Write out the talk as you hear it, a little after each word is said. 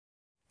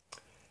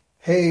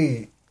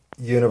Hey,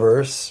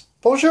 universe.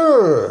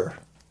 Bonjour.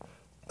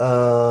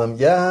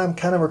 Yeah, I'm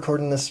kind of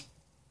recording this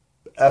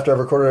after I've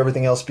recorded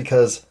everything else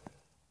because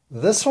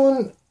this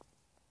one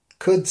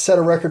could set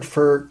a record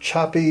for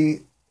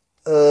choppy,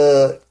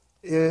 uh,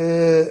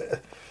 eh,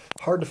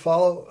 hard to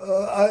follow.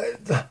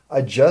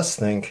 I just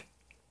think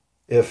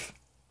if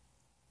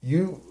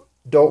you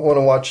don't want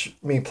to watch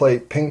me play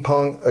ping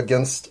pong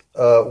against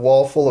a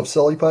wall full of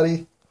silly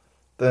putty,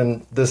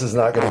 then this is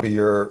not going to be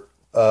your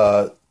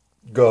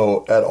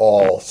go at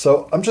all.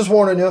 So I'm just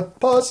warning you.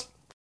 Pause.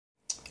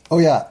 Oh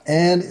yeah,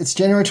 and it's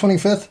January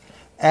 25th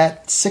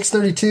at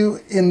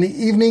 6:32 in the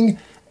evening.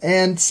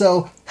 And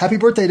so happy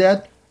birthday,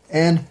 Dad.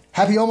 And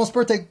happy almost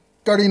birthday,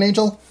 Guardian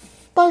Angel.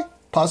 Bye.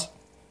 Pause.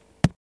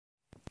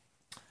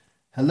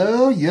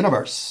 Hello,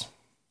 universe.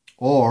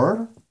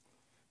 Or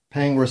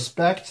paying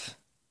respect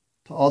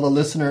to all the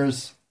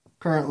listeners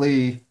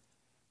currently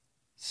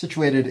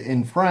situated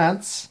in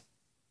France.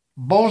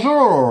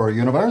 Bonjour,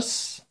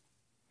 universe.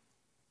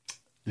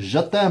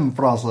 Je t'aime,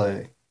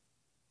 français.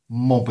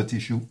 Mon petit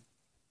chou.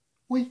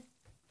 Oui.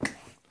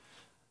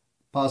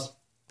 Pause.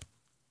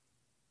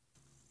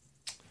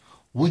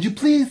 Would you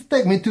please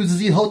take me to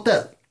the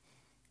hotel?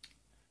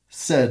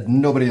 Said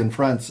nobody in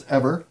France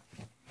ever.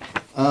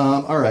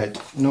 All right.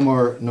 No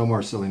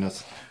more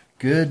silliness.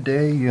 Good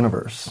day,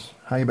 universe.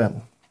 How you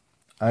been?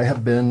 I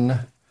have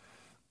been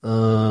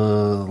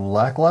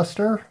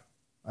lackluster,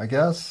 I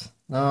guess.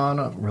 No, I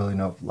don't really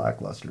know if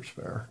lackluster's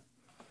fair.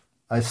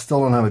 I still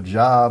don't have a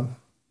job,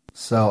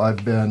 so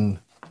I've been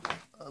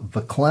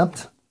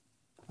verklempt.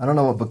 I don't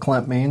know what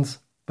verklempt means,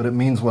 but it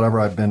means whatever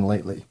I've been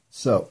lately.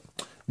 So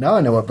now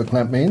I know what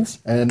verklempt means,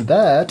 and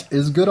that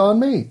is good on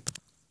me.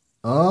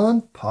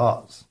 On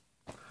pause.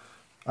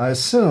 I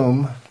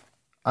assume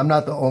I'm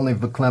not the only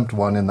verklempt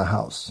one in the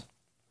house.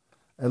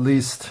 At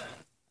least,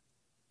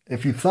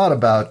 if you've thought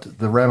about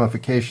the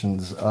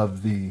ramifications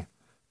of the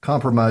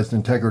compromised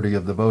integrity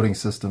of the voting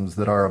systems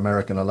that are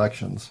American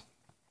elections,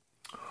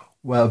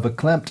 well,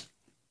 verklempt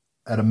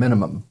at a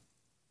minimum,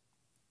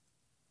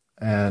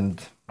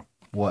 and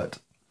what?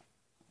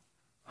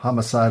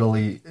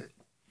 Homicidally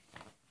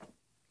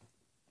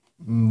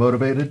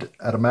motivated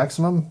at a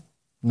maximum?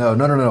 No.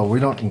 We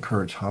don't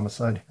encourage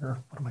homicide here.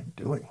 What am I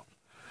doing?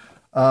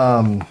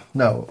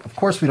 No, of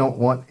course we don't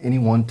want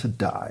anyone to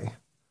die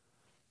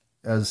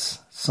as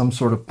some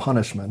sort of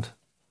punishment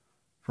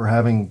for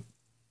having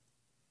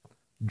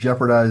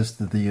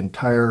jeopardized the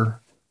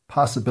entire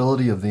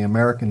possibility of the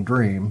American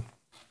dream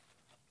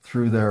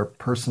through their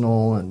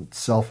personal and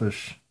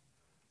selfish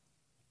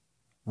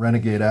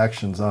renegade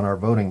actions on our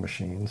voting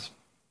machines.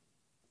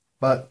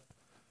 But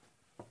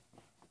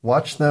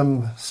watch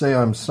them say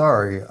I'm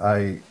sorry.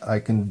 I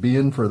can be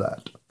in for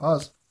that.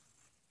 Pause.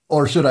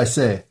 Or should I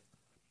say,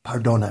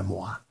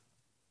 pardonnez-moi.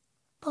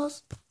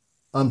 Pause.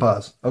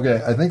 Unpause.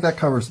 Okay, I think that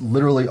covers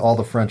literally all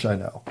the French I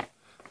know.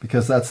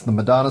 Because that's the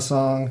Madonna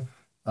song,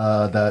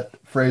 that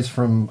phrase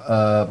from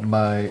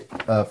my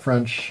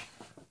French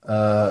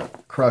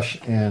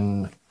crush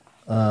in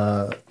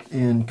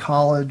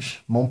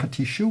college, mon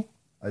petit chou,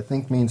 I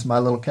think means my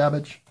little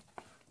cabbage,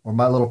 or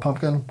my little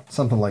pumpkin,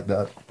 something like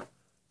that.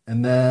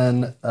 And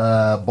then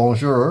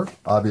bonjour,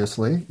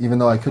 obviously, even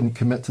though I couldn't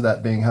commit to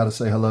that being how to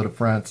say hello to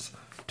France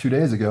 2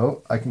 days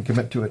ago, I can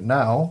commit to it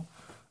now.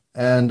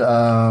 And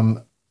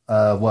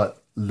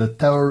what? Le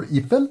Tower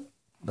Eiffel?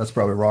 That's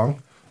probably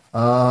wrong.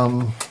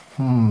 What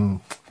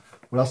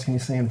else can you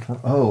say in French?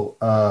 Oh,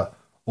 au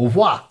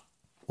revoir.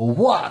 Au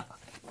revoir.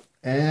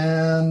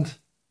 And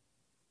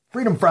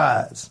freedom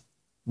fries.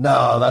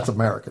 No, that's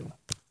American.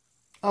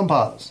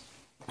 Unpause.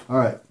 All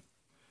right.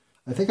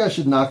 I think I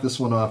should knock this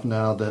one off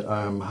now that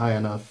I'm high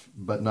enough,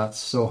 but not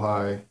so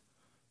high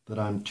that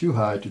I'm too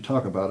high to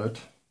talk about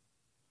it.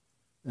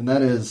 And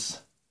that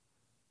is,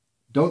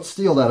 don't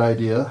steal that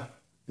idea.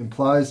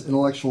 Implies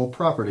intellectual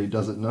property,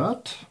 does it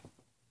not?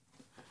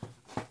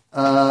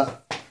 Here's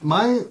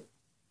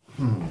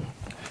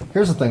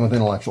the thing with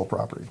intellectual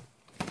property.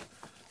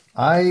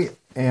 I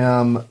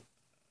am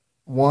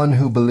one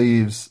who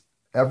believes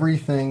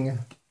everything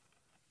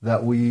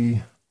that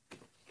we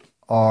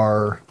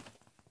are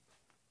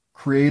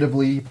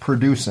creatively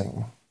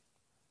producing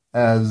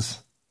as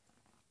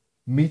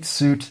meat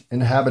suit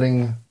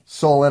inhabiting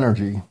soul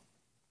energy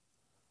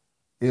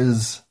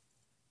is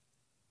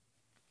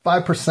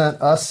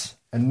 5% us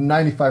and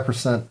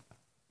 95%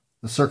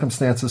 the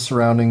circumstances,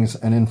 surroundings,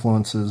 and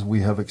influences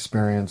we have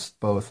experienced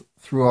both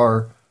through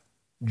our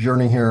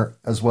journey here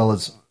as well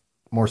as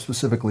more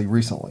specifically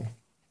recently.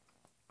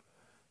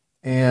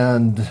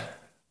 And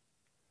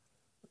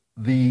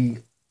the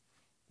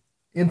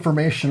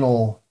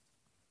informational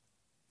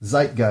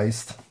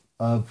zeitgeist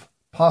of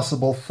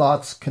possible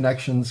thoughts,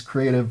 connections,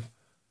 creative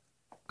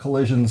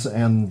collisions,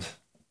 and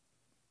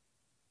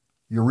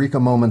eureka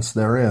moments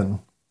therein,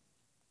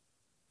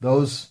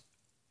 those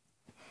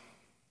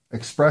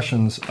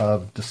expressions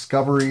of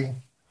discovery,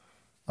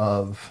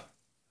 of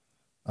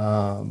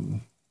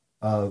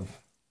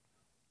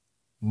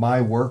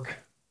my work,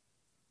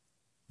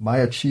 my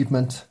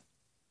achievement,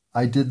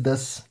 I did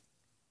this,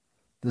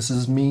 this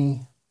is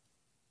me,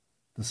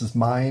 This is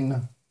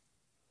mine.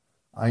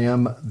 I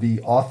am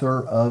the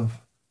author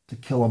of To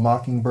Kill a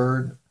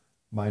Mockingbird.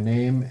 My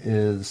name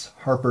is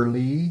Harper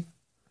Lee,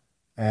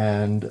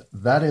 and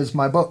that is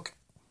my book.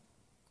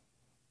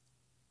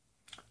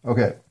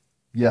 Okay,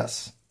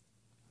 yes.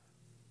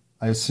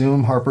 I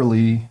assume Harper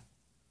Lee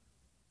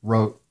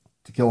wrote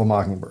To Kill a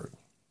Mockingbird.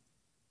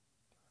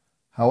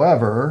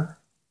 However,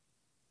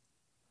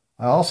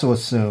 I also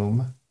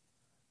assume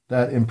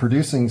that in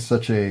producing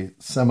such a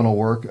seminal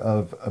work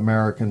of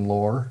American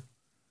lore,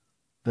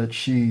 that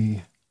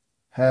she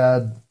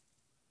had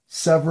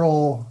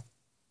several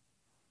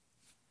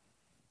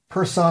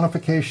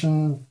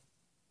personification,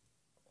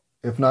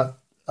 if not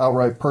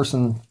outright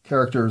person,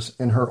 characters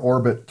in her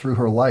orbit through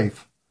her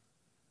life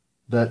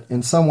that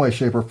in some way,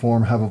 shape, or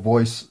form have a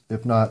voice,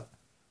 if not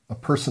a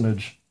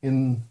personage,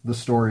 in the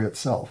story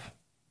itself.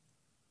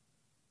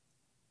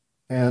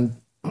 And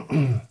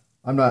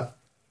I'm not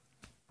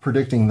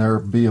predicting there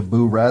be a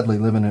Boo Radley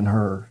living in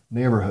her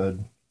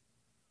neighborhood,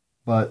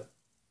 but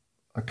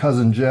a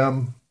cousin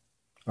Jem,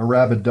 a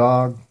rabid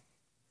dog,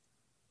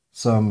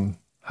 some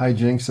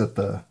hijinks at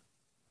the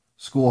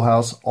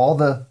schoolhouse, all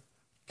the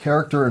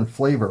character and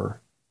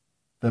flavor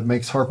that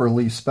makes Harper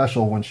Lee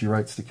special when she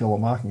writes To Kill a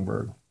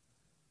Mockingbird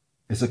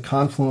is a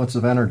confluence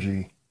of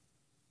energy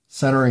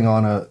centering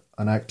on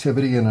an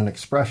activity and an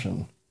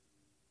expression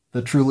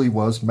that truly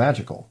was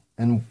magical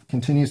and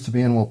continues to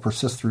be and will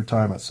persist through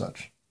time as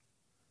such.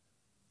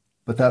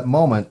 But that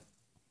moment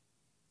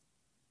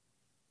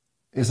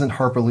isn't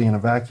Harper Lee in a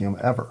vacuum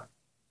ever.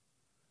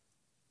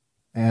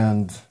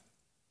 And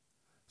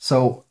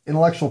so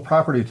intellectual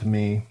property to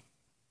me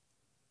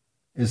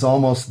is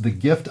almost the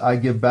gift I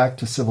give back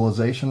to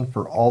civilization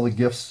for all the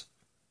gifts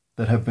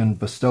that have been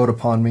bestowed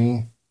upon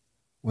me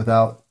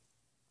without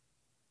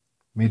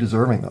me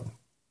deserving them.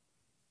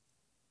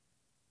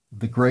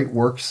 The great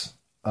works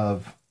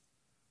of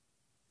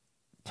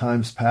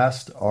times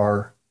past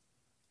are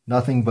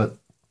nothing but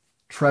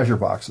treasure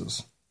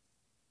boxes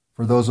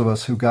for those of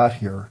us who got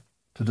here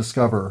to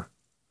discover,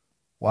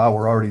 wow,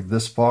 we're already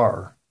this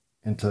far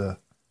into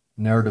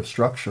narrative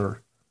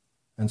structure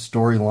and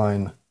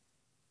storyline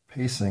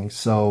pacing,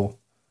 so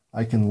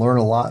I can learn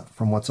a lot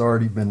from what's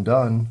already been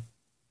done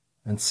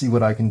and see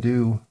what I can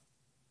do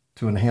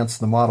to enhance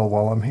the model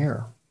while I'm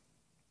here.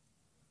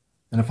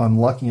 And if I'm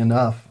lucky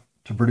enough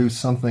to produce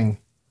something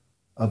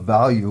of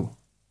value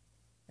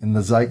in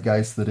the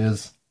zeitgeist that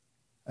is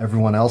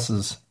everyone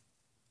else's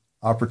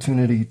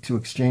opportunity to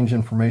exchange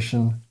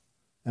information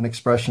and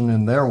expression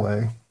in their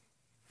way,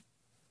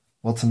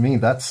 well, to me,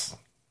 that's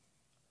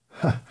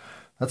the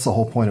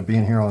whole point of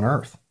being here on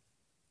Earth.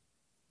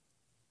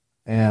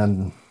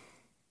 And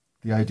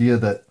the idea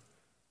that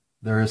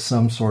there is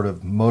some sort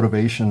of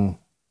motivation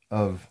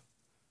of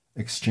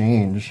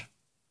exchange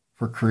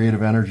for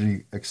creative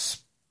energy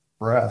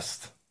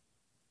expressed,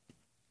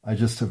 I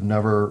just have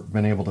never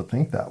been able to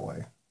think that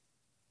way.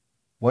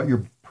 What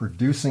you're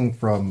producing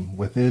from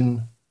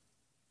within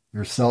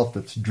yourself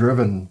that's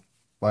driven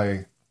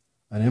by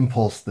an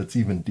impulse that's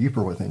even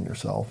deeper within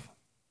yourself,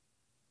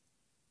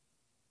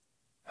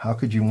 how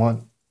could you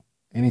want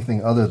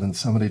anything other than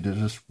somebody to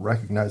just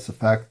recognize the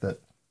fact that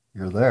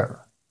you're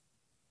there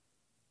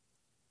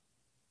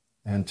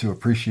and to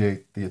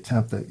appreciate the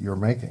attempt that you're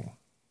making,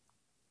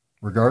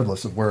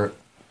 regardless of where it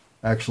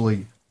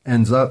actually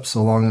ends up,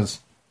 so long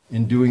as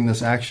in doing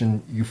this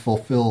action you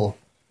fulfill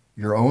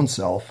your own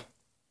self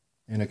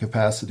in a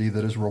capacity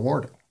that is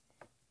rewarding.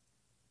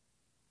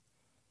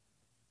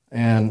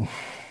 And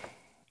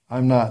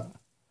I'm not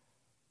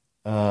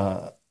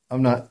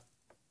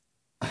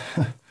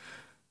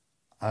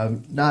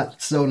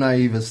so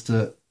naive as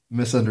to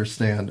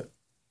misunderstand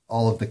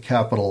all of the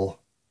capital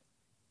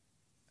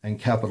and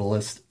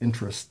capitalist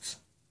interests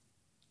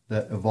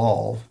that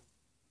evolve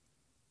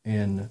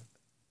in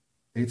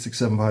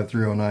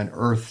 8675309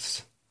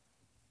 Earth's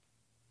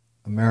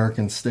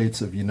American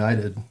States of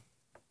United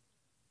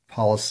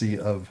policy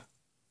of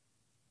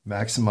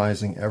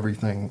maximizing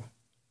everything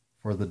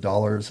for the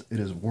dollars it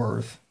is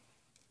worth.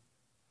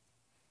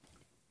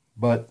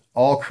 But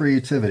all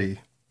creativity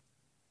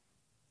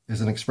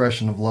is an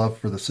expression of love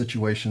for the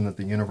situation that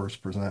the universe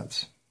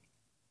presents,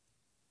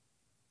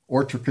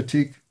 or to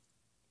critique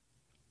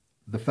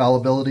the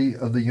fallibility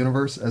of the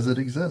universe as it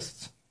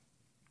exists.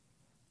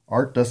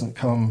 Art doesn't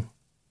come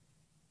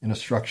in a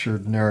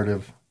structured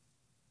narrative,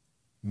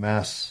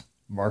 mass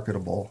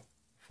marketable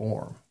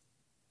form.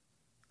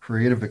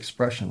 Creative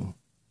expression,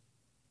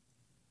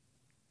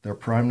 they're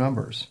prime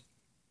numbers.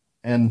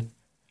 And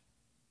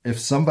if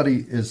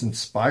somebody is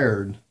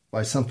inspired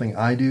by something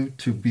I do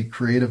to be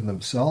creative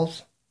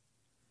themselves,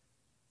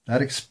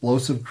 that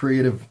explosive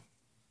creative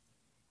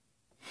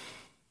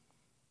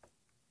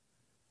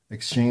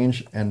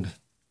exchange and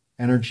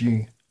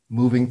energy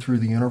moving through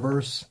the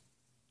universe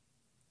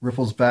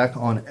ripples back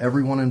on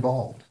everyone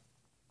involved.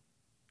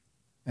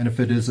 And if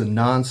it is a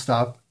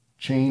nonstop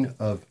chain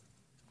of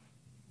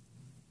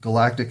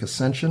galactic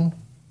ascension,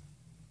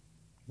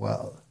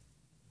 well,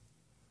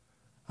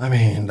 I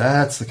mean,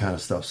 that's the kind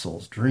of stuff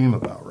souls dream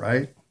about,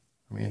 right?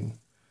 I mean,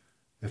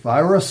 if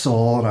I were a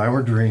soul and I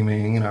were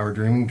dreaming and I were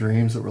dreaming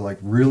dreams that were like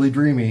really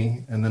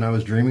dreamy, and then I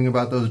was dreaming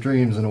about those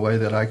dreams in a way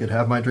that I could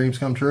have my dreams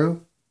come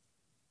true,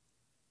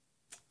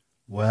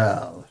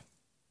 well,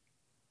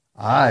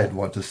 I'd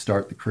want to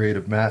start the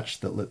creative match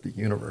that lit the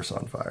universe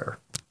on fire.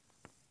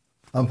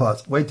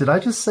 Unpause. Wait, did I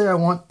just say I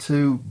want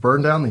to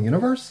burn down the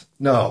universe?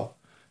 No.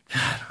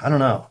 God, I don't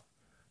know.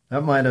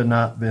 That might have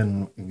not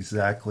been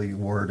exactly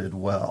worded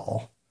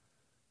well,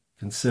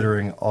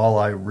 considering all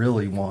I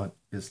really want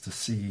is to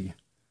see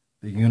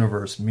the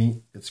universe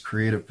meet its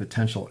creative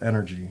potential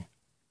energy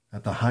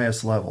at the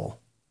highest level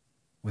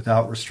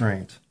without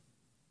restraint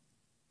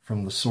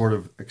from the sort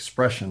of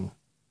expression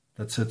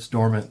that sits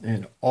dormant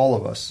in all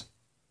of us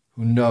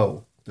who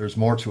know there's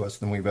more to us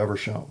than we've ever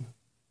shown.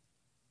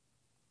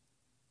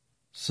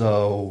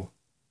 So,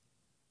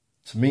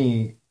 to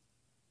me,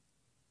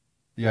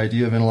 the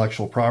idea of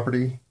intellectual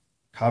property,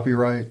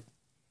 copyright,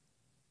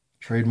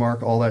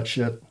 trademark, all that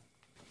shit,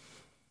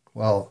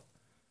 well,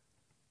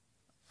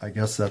 I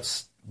guess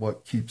that's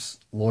what keeps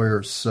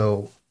lawyers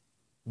so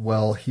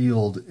well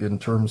heeled in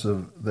terms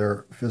of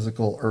their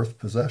physical earth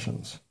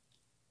possessions.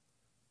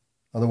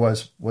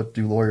 Otherwise, what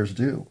do lawyers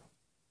do?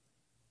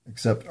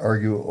 Except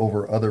argue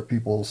over other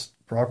people's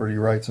property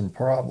rights and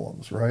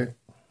problems, right?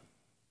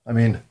 I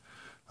mean,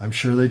 I'm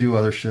sure they do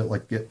other shit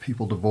like get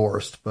people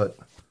divorced, but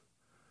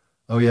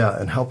oh yeah,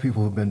 and help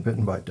people who've been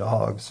bitten by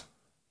dogs.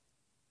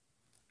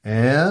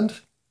 And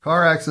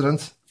car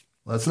accidents.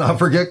 Let's not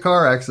forget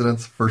car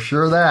accidents, for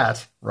sure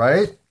that,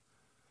 right?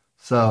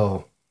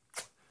 So,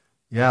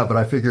 yeah, but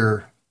I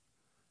figure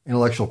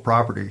intellectual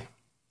property,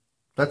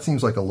 that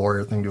seems like a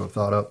lawyer thing to have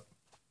thought up.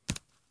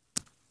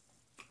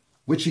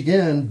 Which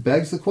again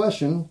begs the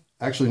question,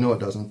 actually no it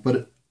doesn't,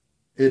 but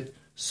it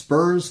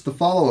spurs the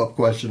follow-up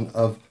question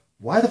of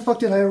why the fuck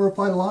did I ever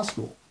apply to law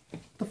school?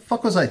 What the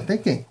fuck was I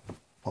thinking?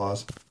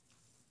 Pause.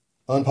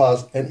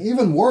 Unpause. And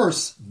even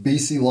worse,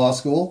 BC Law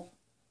School,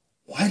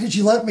 why did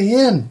you let me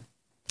in?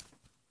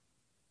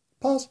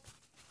 Pause.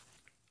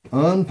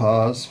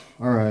 Unpause.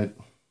 All right.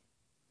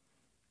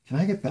 Can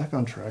I get back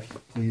on track,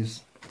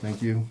 please?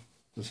 Thank you.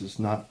 This is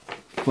not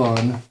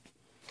fun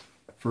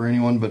for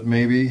anyone but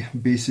maybe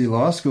BC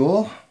Law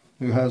School,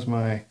 who has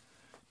my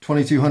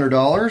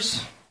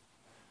 $2,200,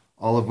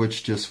 all of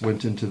which just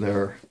went into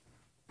their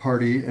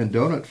party and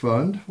donut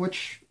fund,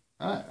 which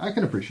I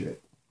can appreciate.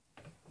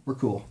 We're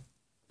cool.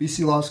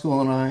 BC Law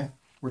School and I,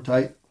 we're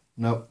tight.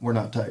 Nope, we're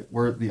not tight.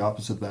 We're the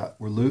opposite of that.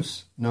 We're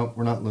loose. Nope,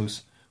 we're not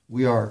loose.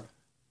 We are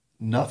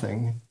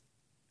nothing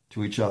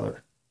to each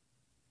other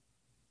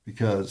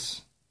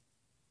because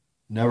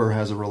never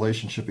has a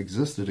relationship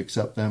existed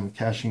except them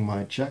cashing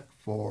my check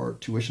for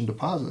tuition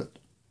deposit.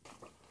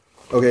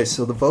 Okay,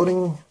 so the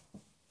voting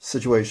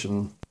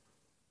situation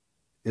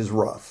is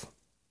rough,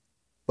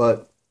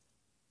 but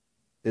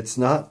it's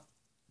not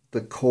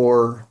the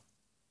core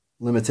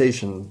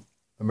limitation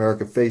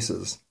America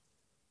faces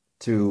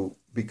to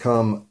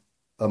become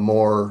a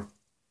more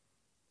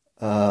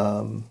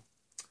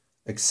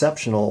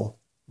exceptional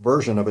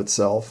version of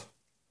itself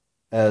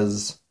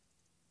as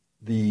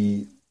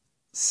the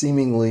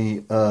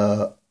seemingly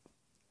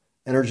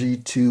energy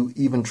to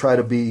even try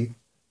to be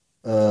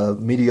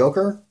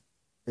mediocre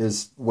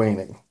is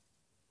waning.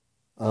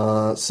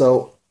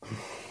 So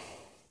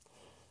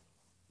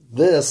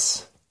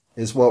this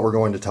is what we're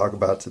going to talk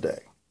about today.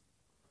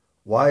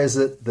 Why is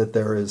it that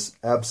there is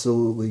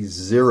absolutely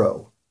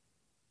zero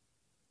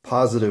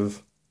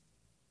positive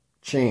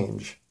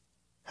change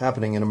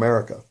happening in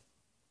America?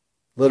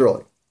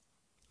 Literally.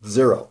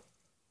 Zero.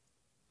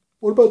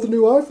 What about the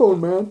new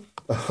iPhone, man?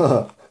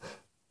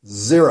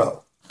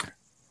 Zero.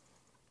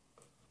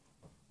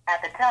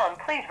 At the tone,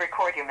 please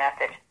record your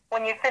message.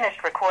 When you've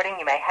finished recording,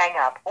 you may hang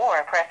up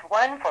or press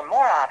 1 for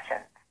more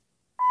options.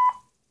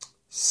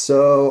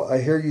 So,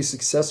 I hear you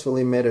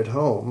successfully made it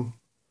home.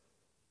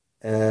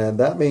 And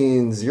that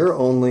means you're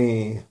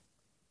only,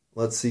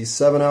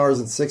 7 hours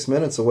and 6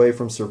 minutes away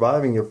from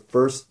surviving your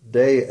first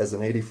day as an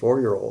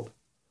 84-year-old.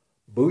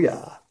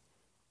 Booyah.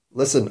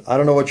 Listen, I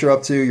don't know what you're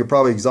up to. You're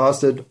probably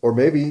exhausted. Or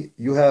maybe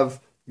you have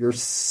your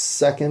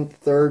second,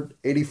 third,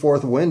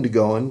 84th wind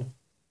going.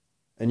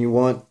 And you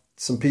want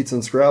some pizza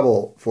and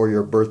Scrabble for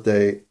your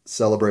birthday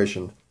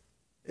celebration.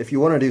 If you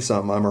want to do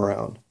something, I'm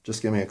around.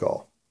 Just give me a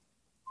call.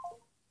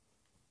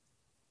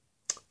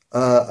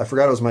 I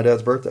forgot it was my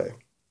dad's birthday.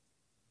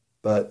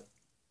 But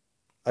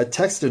I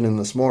texted him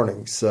this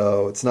morning,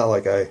 so it's not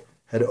like I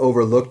had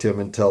overlooked him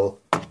until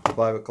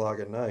 5 o'clock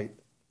at night.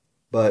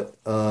 But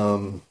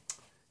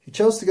he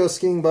chose to go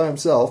skiing by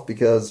himself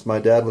because my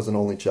dad was an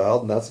only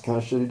child, and that's the kind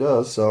of shit he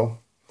does. So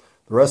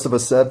the rest of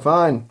us said,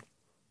 fine.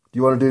 Do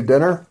you want to do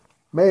dinner?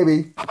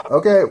 Maybe.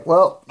 Okay,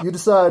 well, you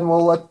decide, and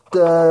we'll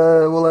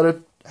let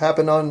it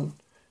happen on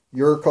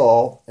your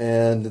call.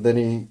 And then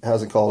he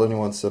hasn't called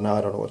anyone, so now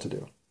I don't know what to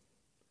do.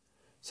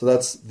 So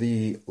that's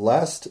the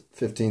last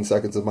 15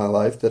 seconds of my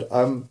life that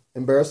I'm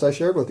embarrassed I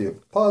shared with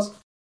you. Pause.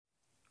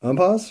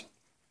 Unpause.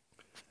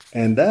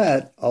 And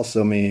that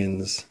also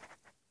means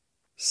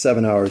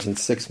 7 hours and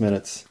 6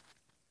 minutes.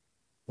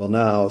 Well,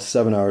 now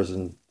 7 hours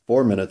and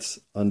 4 minutes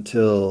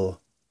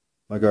until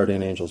my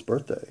guardian angel's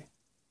birthday.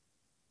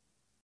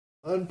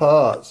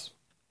 Unpause.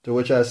 To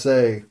which I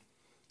say,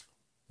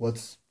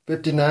 what's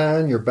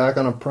 59? You're back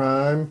on a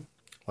prime,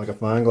 like a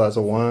fine glass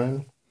of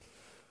wine.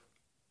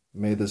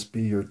 May this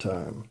be your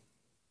time.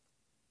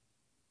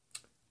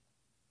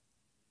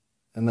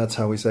 And that's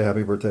how we say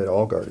happy birthday to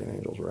all guardian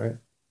angels, right?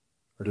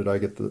 Or did I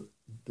get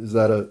was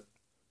that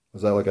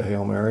like a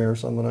Hail Mary or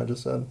something I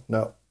just said?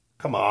 No.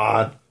 Come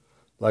on.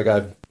 Like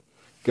I've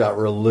got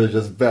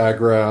religious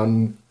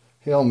background.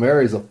 Hail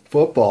Mary's a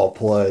football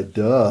play.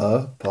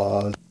 Duh.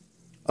 Pause.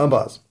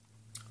 Unpause.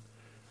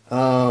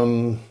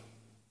 The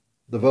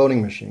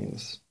voting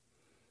machines.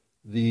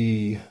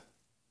 The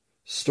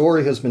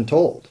story has been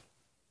told.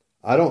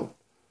 I don't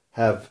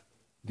have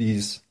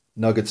these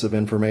nuggets of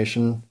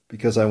information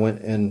because I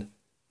went and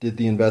did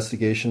the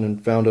investigation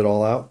and found it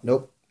all out.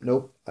 Nope.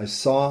 I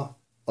saw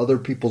other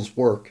people's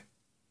work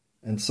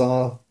and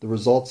saw the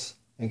results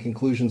and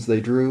conclusions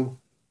they drew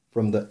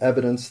from the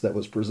evidence that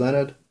was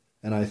presented.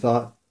 And I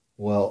thought,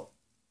 well,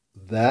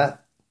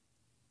 that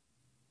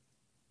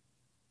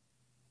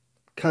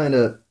kind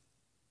of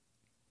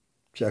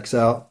checks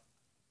out,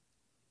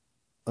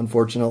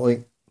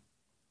 unfortunately.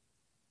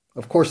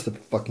 Of course the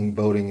fucking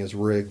voting is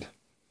rigged.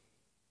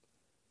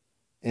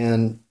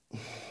 And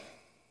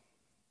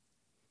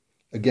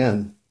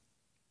again,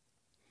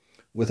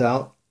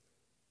 without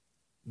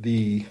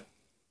the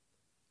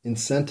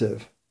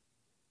incentive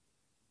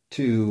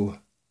to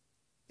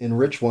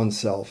enrich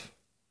oneself,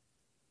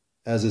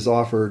 as is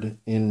offered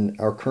in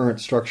our current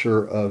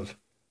structure of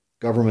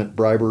government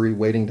bribery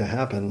waiting to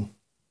happen,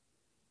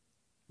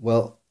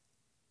 well,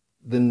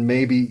 then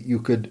maybe you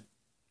could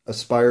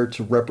aspire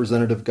to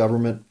representative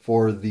government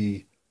for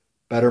the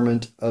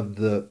betterment of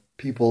the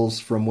peoples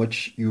from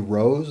which you've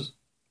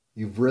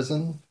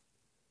risen,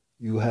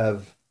 you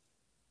have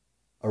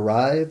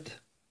arrived.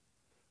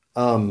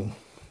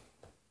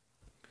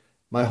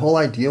 My whole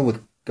idea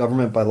with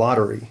government by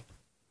lottery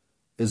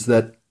is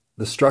that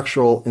the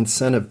structural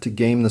incentive to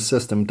game the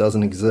system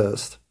doesn't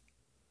exist.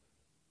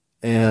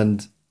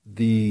 And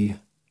the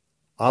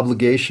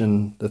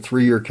obligation, the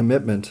 3-year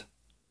commitment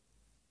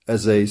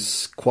as a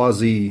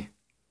quasi-ordained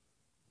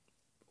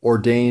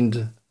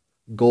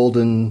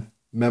golden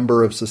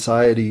member of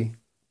society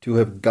to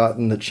have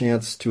gotten the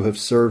chance to have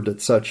served at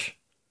such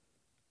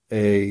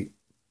an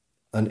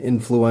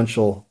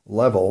influential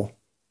level,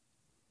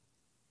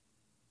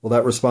 well,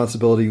 that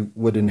responsibility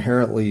would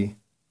inherently,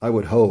 I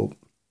would hope,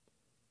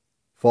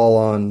 fall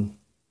on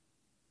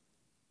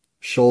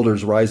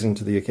shoulders rising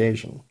to the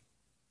occasion,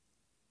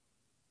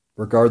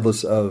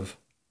 regardless of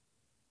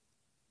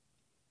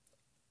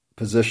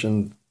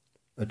position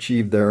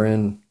achieved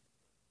therein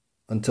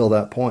until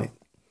that point.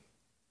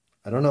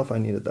 I don't know if I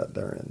needed that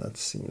therein. That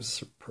seems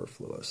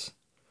superfluous.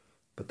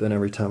 But then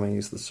every time I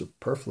use the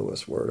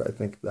superfluous word, I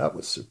think that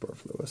was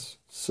superfluous.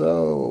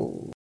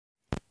 So,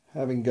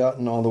 having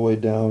gotten all the way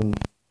down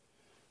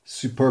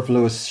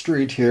superfluous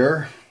street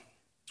here,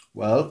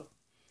 well,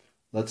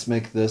 let's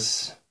make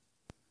this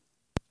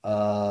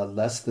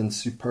less than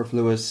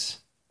superfluous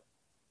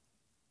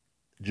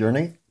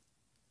journey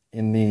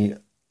in the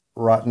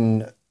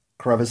rotten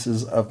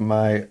crevices of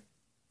my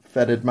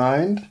fetid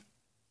mind.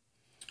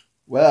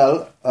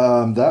 Well,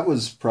 that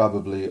was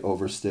probably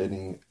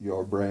overstating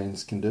your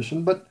brain's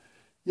condition, but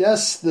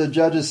yes, the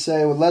judges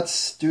say, well,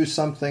 let's do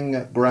something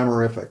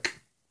grammarific.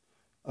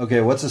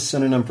 Okay, what's a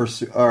synonym for...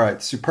 All right,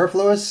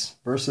 superfluous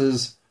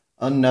versus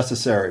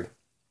unnecessary.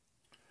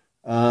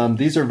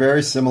 These are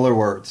very similar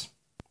words,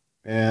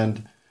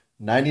 and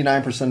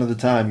 99% of the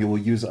time you will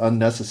use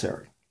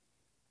unnecessary,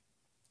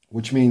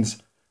 which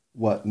means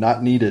what?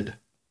 Not needed,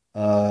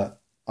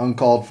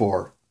 uncalled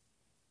for.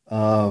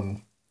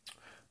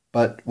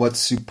 But what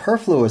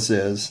superfluous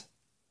is,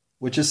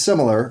 which is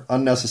similar,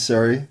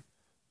 unnecessary,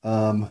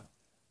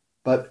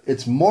 but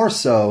it's more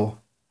so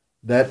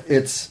that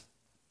it's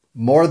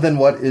more than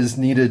what is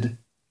needed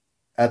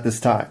at this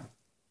time.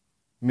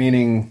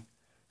 Meaning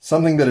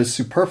something that is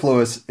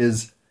superfluous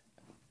is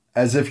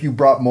as if you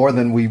brought more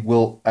than we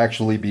will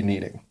actually be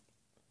needing.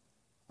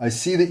 I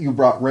see that you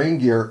brought rain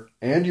gear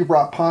and you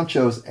brought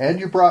ponchos and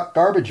you brought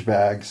garbage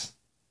bags.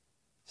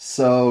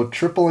 So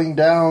tripling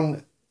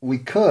down we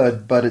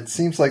could, but it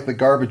seems like the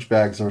garbage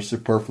bags are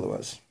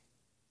superfluous.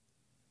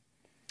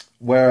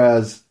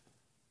 Whereas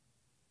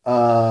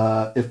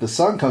if the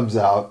sun comes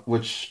out,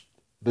 which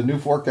the new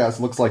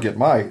forecast looks like it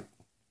might,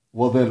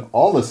 well then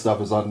all this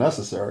stuff is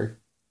unnecessary.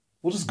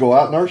 We'll just go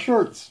out in our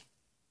shirts.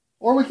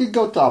 Or we could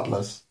go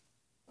topless.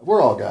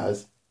 We're all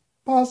guys.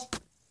 Pause.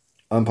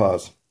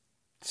 Unpause.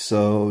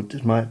 So,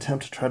 did my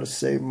attempt to try to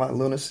save my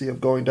lunacy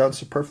of going down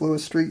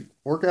superfluous street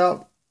work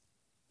out?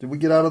 Did we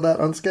get out of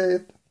that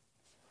unscathed?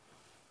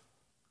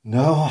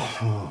 No?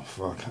 Oh,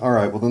 fuck.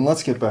 Alright, well then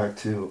let's get back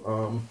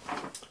to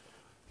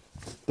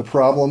the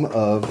problem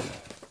of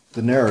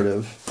the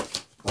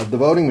narrative of the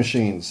voting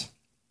machines.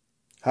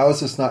 How is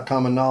this not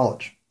common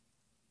knowledge?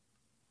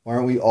 Why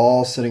aren't we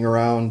all sitting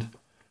around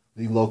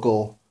the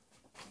local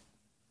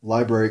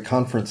library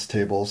conference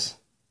tables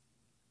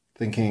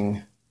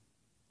thinking,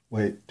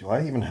 wait, do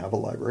I even have a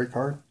library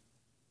card?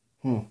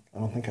 I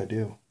don't think I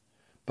do.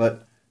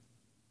 But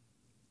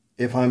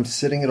if I'm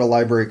sitting at a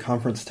library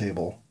conference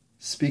table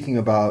speaking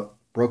about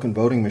broken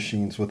voting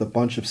machines with a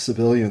bunch of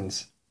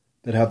civilians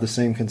that have the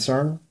same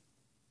concern,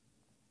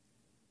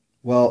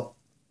 well,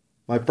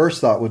 my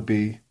first thought would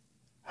be,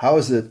 how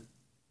is it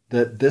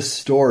that this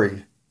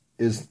story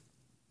is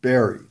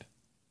buried?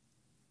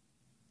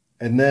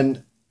 And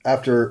then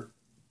after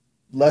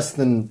less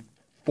than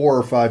 4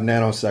 or 5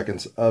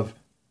 nanoseconds of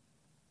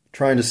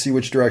trying to see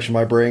which direction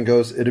my brain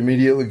goes, it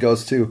immediately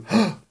goes to,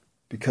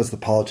 because the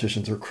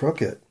politicians are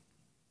crooked.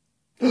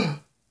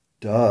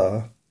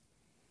 Duh.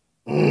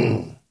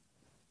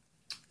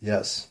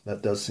 Yes,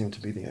 that does seem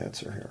to be the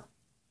answer here.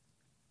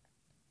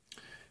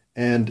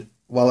 And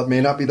while it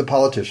may not be the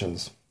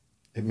politicians,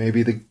 it may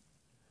be the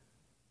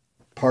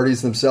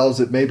parties themselves,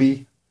 it may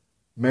be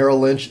Merrill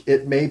Lynch,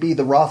 it may be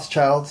the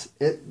Rothschilds,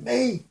 it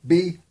may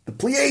be the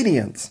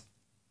Pleiadians,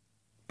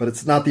 but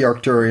it's not the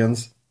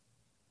Arcturians,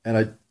 and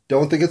I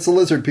don't think it's the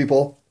lizard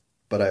people,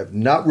 but I have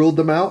not ruled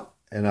them out,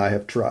 and I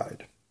have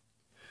tried.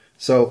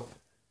 So,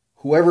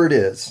 whoever it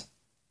is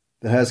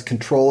that has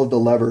control of the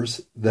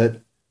levers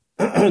that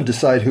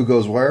decide who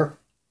goes where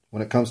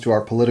when it comes to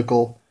our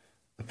political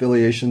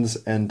affiliations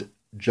and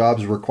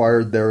jobs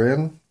required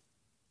therein,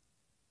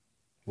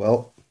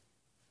 well,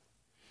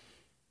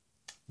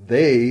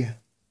 they,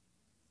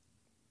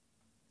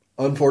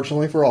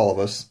 unfortunately for all of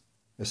us,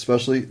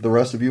 especially the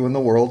rest of you in the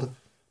world,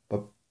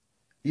 but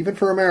even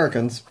for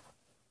Americans,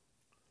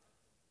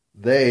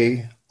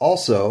 they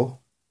also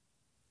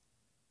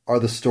are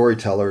the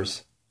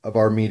storytellers of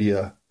our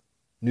media,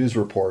 news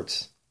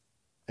reports,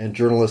 and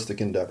journalistic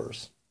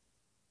endeavors.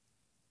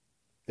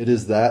 It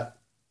is that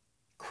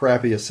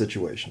crappy a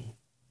situation.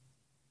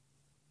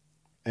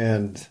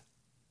 And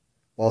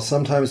while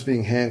sometimes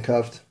being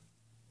handcuffed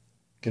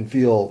can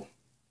feel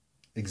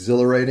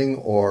exhilarating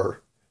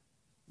or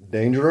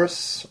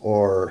dangerous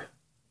or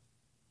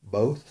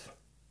both,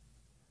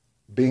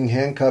 being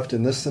handcuffed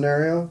in this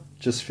scenario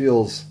just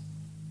feels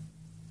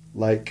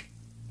like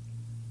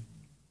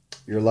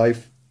your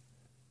life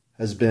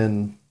has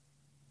been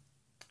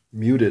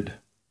muted.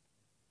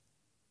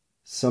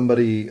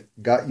 Somebody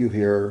got you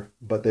here,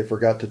 but they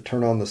forgot to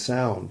turn on the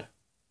sound.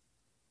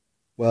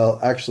 Well,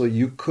 actually,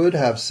 you could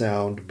have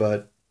sound,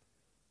 but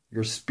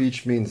your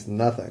speech means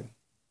nothing.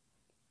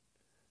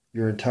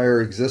 Your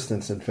entire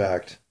existence, in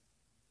fact,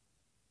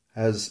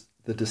 has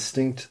the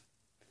distinct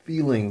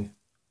feeling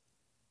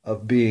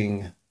of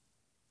being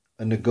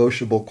a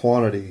negotiable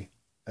quantity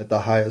at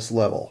the highest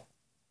level.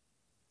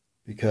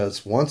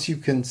 Because once you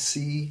can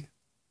see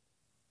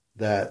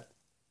that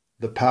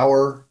the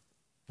power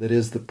that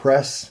is the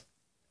press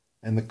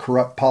and the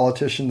corrupt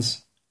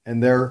politicians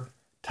and their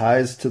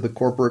ties to the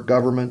corporate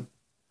government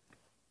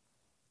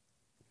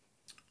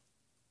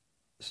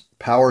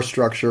power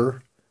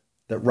structure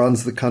that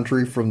runs the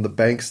country, from the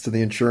banks to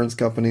the insurance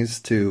companies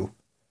to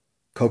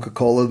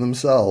Coca-Cola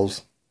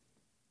themselves,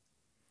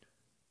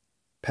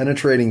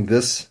 penetrating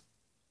this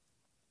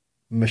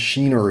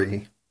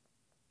machinery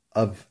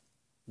of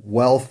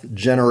wealth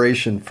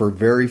generation for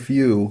very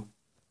few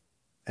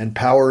and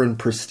power and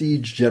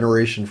prestige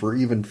generation for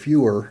even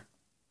fewer.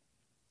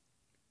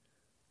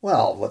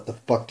 Well, what the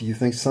fuck do you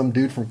think some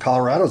dude from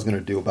Colorado is going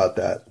to do about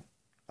that?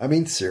 I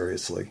mean,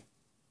 seriously.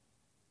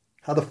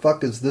 How the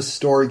fuck is this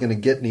story going to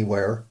get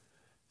anywhere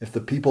if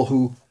the people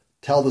who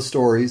tell the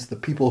stories, the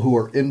people who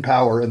are in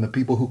power, and the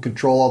people who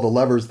control all the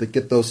levers that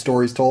get those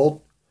stories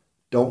told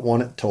don't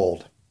want it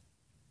told?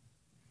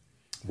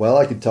 Well,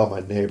 I can tell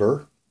my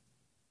neighbor,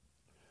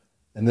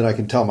 and then I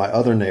can tell my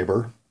other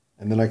neighbor,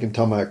 and then I can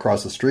tell my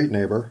across the street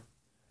neighbor,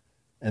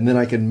 and then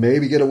I can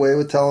maybe get away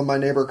with telling my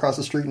neighbor across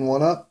the street and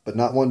one up, but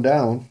not one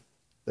down.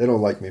 They don't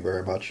like me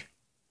very much.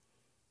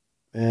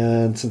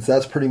 And since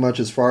that's pretty much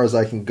as far as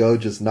I can go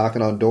just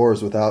knocking on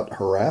doors without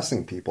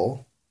harassing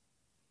people,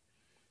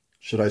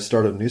 should I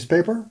start a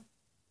newspaper?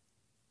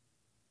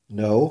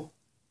 No.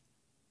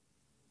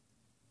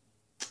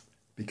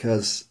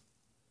 Because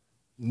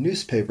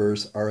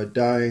newspapers are a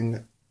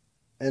dying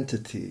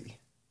entity.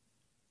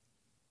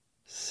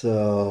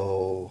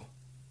 So,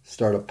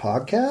 start a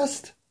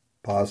podcast?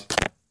 Pause.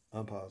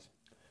 Unpause.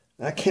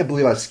 I can't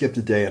believe I skipped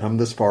a day and I'm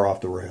this far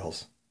off the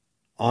rails.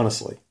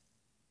 Honestly.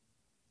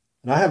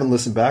 And I haven't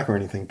listened back or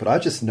anything, but I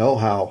just know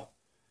how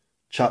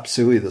chop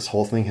suey this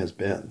whole thing has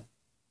been.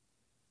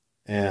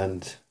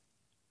 And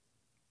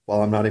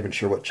while I'm not even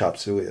sure what chop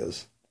suey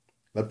is,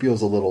 that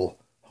feels a little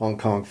Hong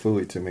Kong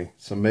phooey to me.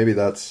 So maybe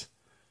that's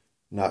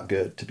not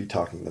good to be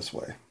talking this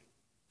way.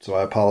 So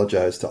I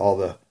apologize to all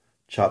the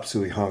chop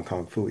suey Hong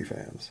Kong phooey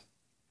fans.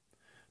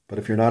 But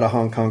if you're not a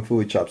Hong Kong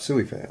phooey chop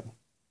suey fan,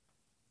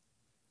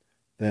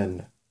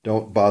 then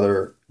don't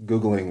bother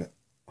Googling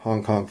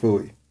Hong Kong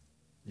phooey.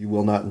 You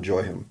will not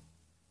enjoy him.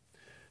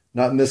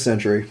 Not in this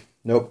century.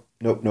 Nope.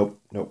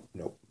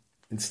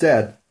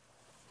 Instead,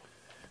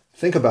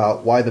 think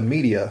about why the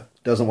media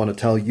doesn't want to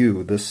tell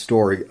you this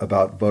story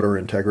about voter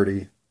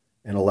integrity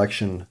and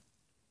election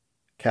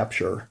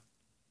capture,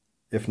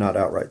 if not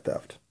outright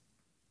theft.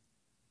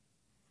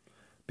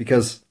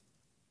 Because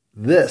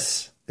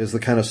this is the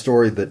kind of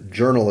story that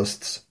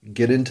journalists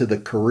get into the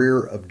career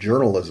of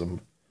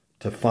journalism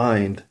to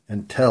find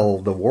and tell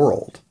the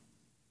world.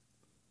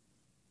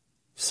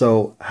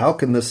 So how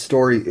can this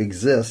story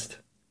exist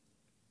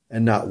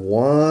and not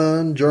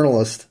one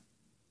journalist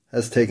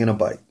has taken a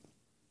bite?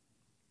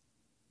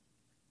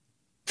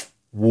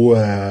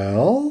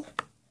 Well,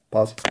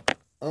 pause,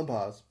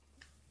 unpause.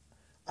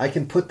 I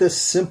can put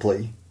this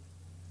simply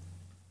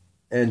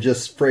and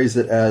just phrase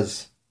it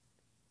as,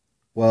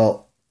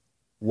 well,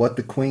 what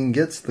the queen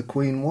gets, the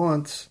queen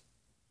wants.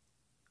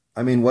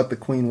 I mean, what the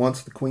queen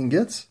wants, the queen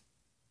gets.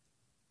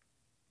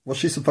 Well,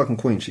 she's a fucking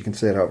queen. She can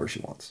say it however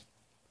she wants.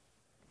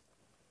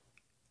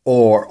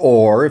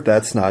 Or if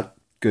that's not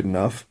good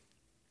enough,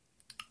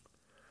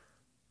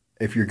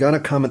 if you're going to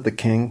come at the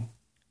king,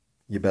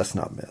 you best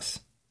not miss.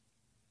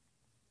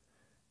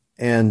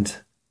 And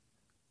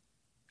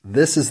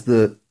this is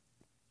the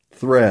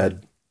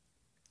thread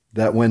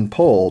that when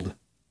pulled,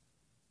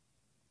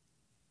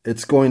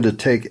 it's going to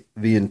take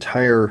the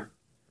entire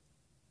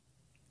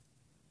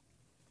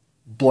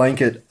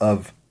blanket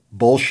of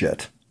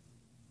bullshit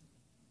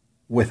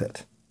with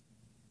it.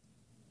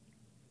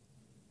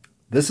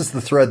 This is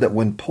the thread that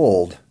when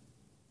pulled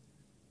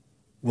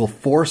will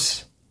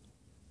force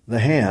the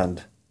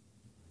hand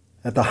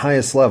at the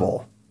highest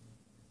level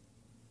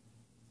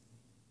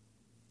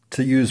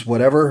to use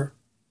whatever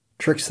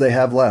tricks they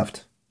have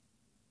left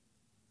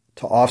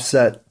to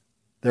offset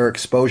their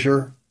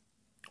exposure,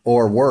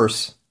 or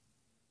worse,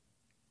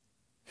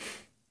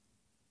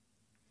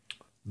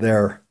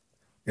 their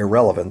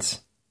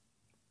irrelevance,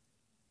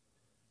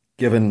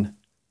 given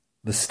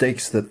the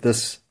stakes that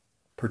this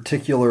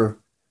particular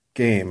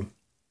game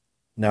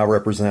now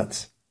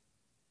represents.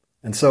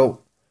 And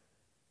so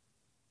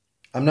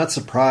I'm not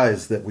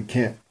surprised that we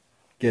can't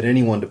get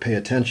anyone to pay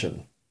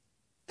attention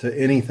to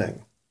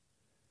anything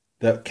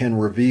that can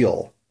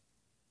reveal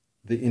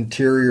the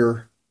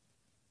interior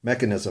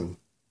mechanism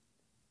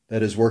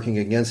that is working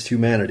against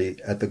humanity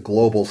at the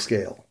global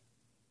scale.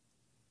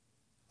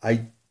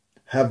 I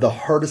have the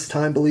hardest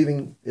time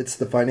believing it's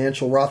the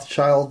financial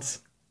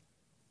Rothschilds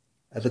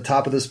at the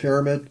top of this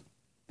pyramid.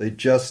 They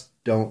just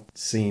don't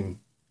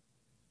seem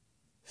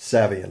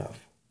savvy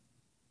enough.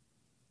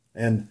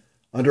 And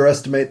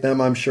underestimate them,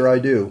 I'm sure I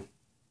do.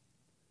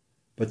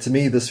 But to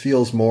me, this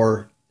feels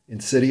more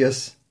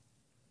insidious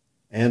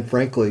and,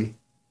 frankly,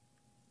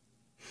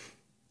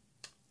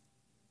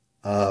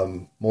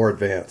 more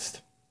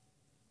advanced.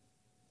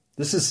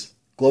 This is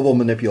global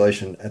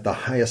manipulation at the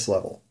highest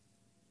level.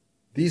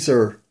 These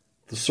are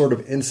the sort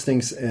of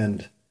instincts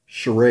and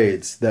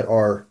charades that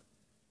are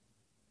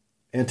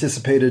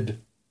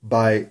anticipated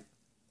by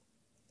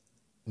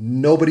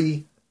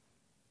nobody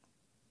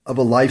of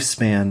a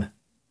lifespan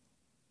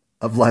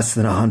of less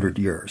than 100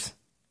 years.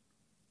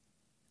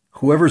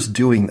 Whoever's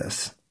doing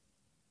this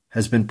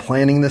has been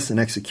planning this and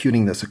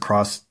executing this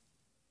across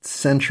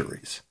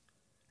centuries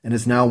and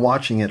is now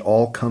watching it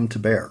all come to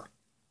bear.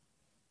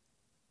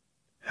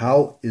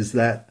 How is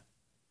that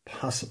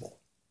possible?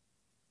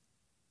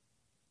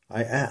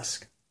 I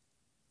ask,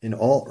 in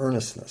all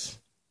earnestness,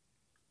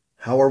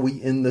 how are we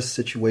in this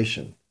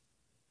situation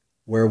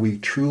where we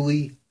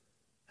truly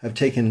have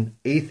taken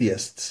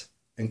atheists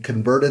and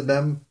converted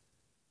them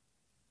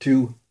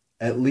to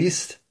at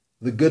least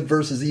the good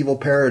versus evil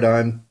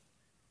paradigm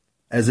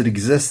as it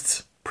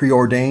exists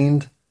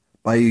preordained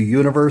by a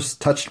universe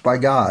touched by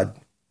God,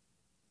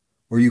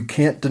 where you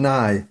can't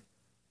deny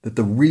that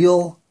the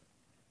real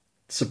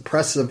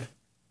suppressive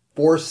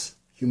force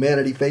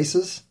humanity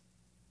faces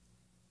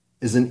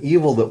is an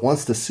evil that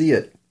wants to see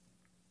it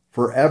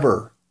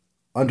forever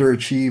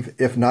underachieve,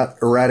 if not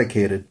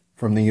eradicated,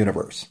 from the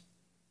universe.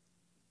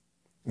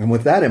 And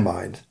with that in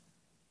mind,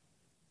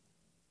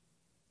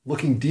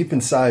 looking deep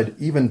inside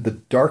even the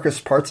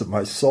darkest parts of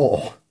my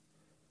soul,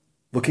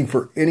 looking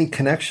for any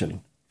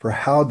connection for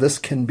how this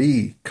can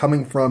be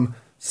coming from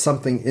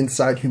something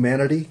inside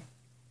humanity,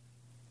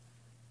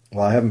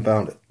 well, I haven't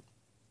found it.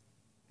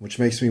 Which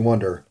makes me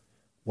wonder,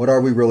 what are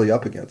we really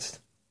up against?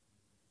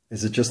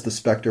 Is it just the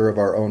specter of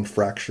our own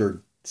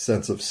fractured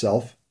sense of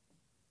self?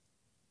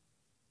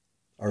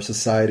 Our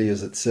society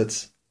as it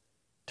sits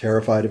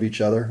terrified of each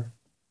other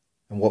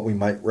and what we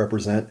might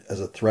represent as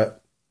a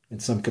threat in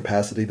some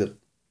capacity that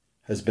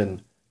has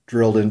been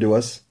drilled into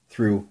us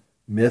through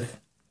myth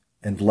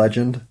and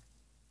legend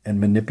and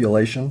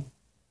manipulation.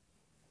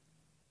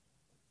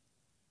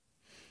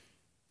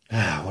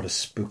 What a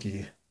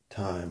spooky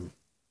time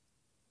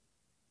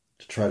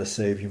to try to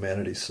save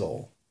humanity's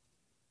soul.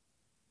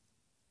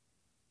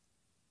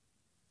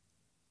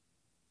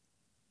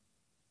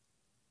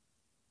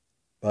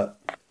 But,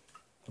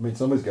 I mean,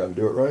 somebody's got to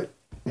do it, right?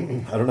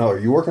 I don't know. Are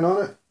you working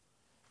on it?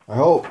 I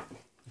hope.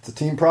 It's a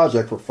team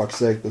project, for fuck's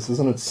sake. This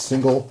isn't a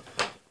single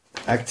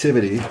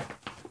activity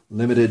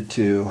limited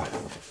to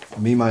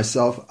me,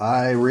 myself,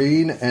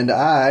 Irene, and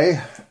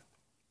I.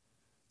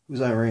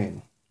 Who's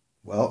Irene?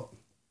 Well,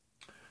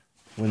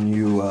 when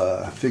you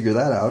figure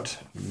that out,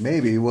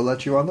 maybe we'll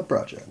let you on the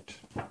project.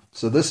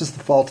 So this is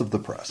the fault of the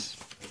press.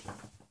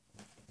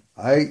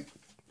 I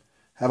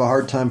have a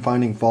hard time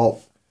finding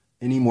fault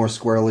any more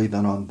squarely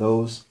than on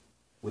those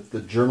with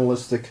the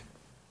journalistic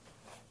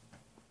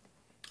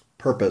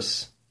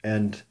purpose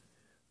and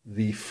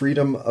the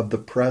freedom of the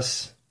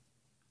press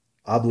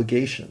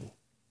obligation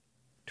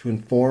to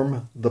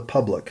inform the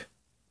public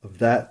of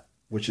that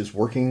which is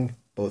working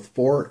both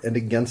for and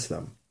against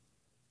them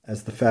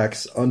as the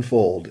facts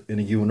unfold in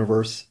a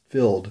universe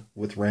filled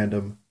with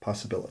random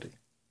possibility.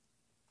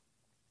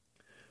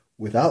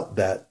 Without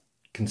that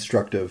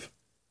constructive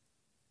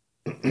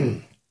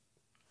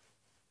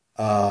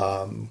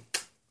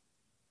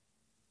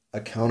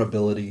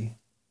accountability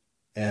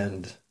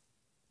and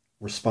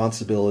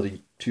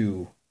responsibility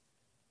to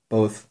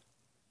both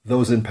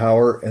those in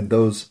power and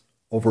those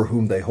over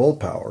whom they hold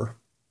power,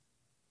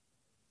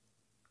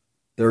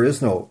 there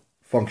is no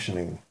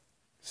functioning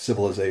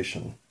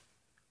civilization,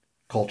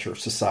 culture,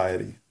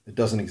 society. It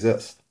doesn't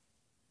exist.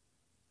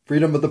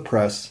 Freedom of the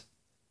press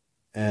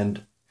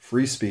and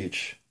free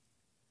speech,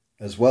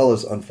 as well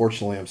as,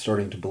 unfortunately, I'm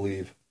starting to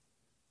believe,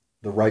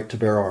 the right to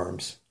bear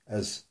arms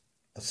as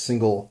a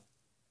single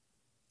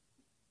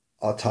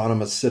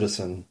autonomous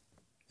citizen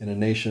in a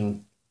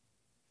nation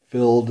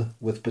filled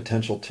with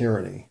potential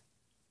tyranny,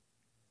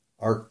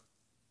 are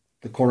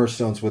the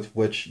cornerstones with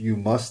which you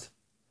must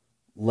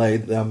lay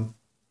them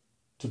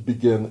to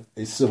begin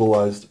a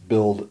civilized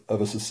build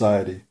of a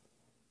society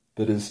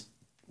that is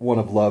one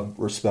of love,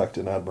 respect,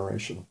 and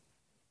admiration.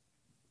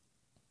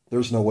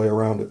 There's no way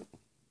around it.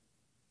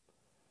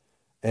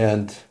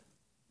 And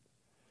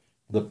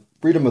the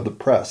freedom of the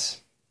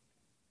press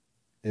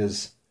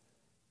is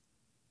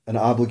an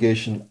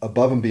obligation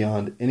above and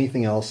beyond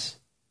anything else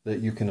that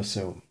you can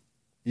assume,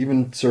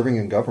 even serving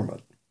in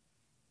government.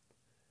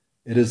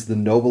 It is the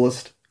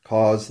noblest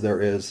cause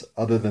there is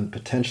other than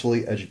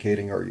potentially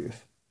educating our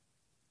youth.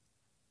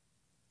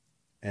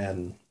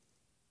 And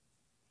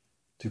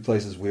two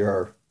places we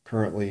are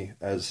currently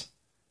as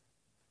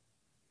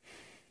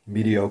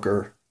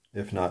mediocre,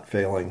 if not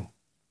failing,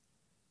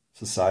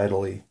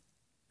 societally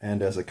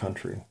and as a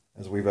country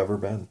as we've ever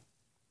been.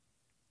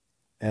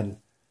 And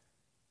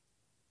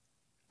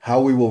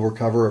how we will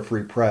recover a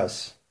free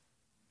press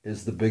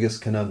is the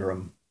biggest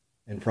conundrum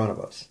in front of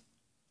us.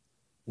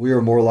 We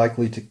are more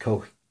likely to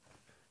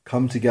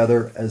come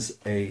together as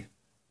a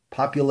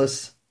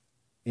populace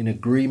in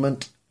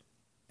agreement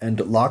and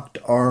locked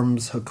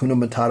arms, Hakuna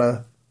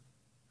Matata,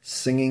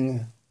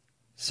 singing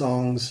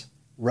songs,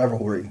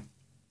 revelry.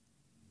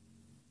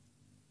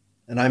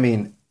 And I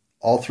mean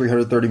all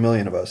 330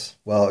 million of us,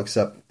 well,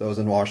 except those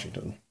in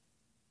Washington.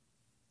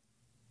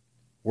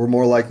 We're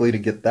more likely to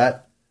get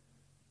that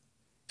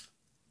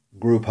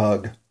group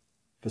hug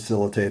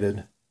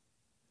facilitated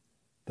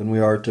than we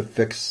are to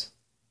fix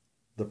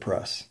the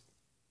press.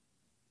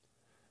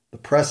 The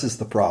press is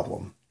the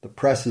problem. The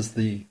press is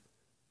the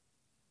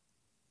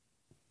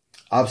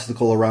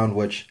obstacle around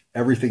which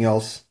everything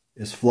else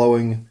is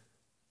flowing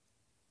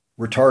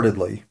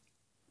retardedly.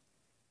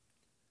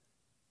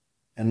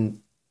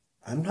 And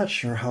I'm not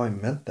sure how I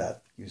meant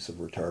that use of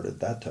retarded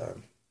that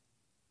time.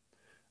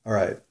 All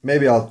right,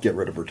 maybe I'll get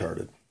rid of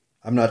retarded.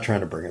 I'm not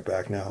trying to bring it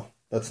back now.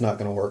 That's not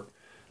going to work.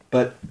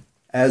 But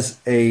as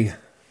an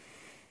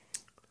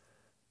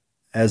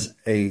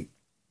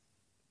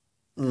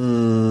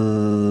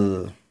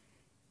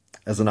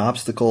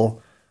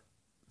obstacle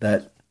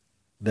that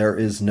there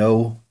is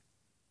no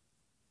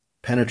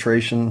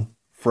penetration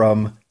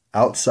from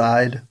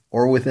outside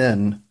or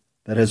within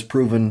that has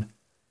proven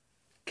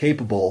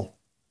capable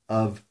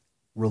of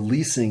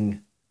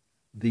releasing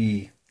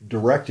the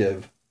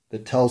directive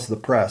that tells the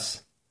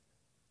press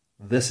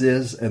this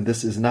is and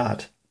this is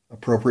not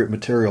appropriate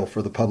material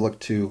for the public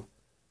to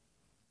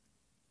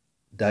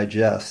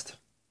digest.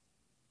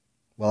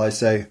 Well, I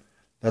say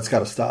that's got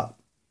to stop.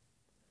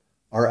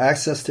 Our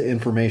access to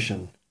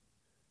information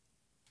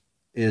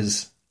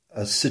is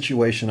a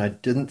situation I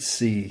didn't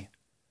see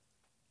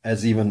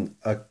as even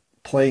a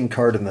playing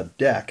card in the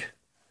deck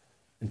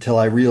until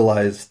I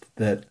realized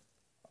that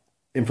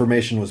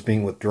information was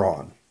being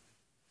withdrawn.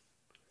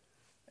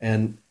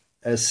 And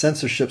as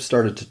censorship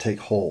started to take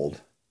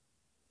hold,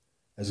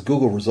 as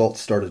Google results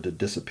started to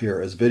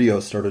disappear, as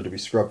videos started to be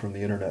scrubbed from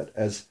the internet,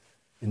 as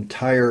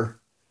entire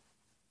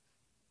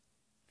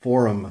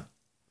forum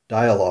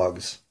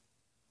dialogues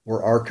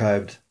were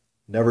archived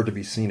never to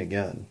be seen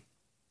again,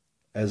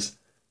 as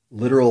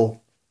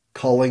literal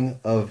culling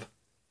of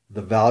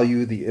the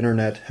value the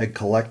internet had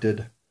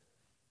collected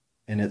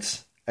in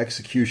its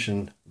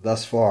execution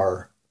thus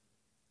far,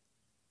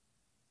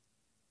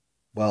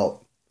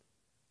 well,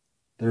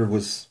 there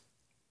was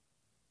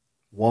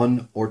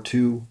one or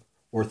two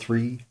or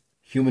three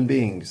human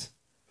beings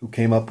who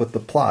came up with the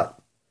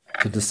plot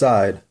to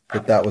decide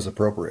that that was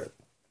appropriate.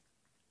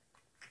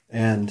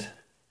 And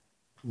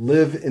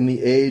live in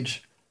the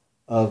age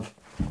of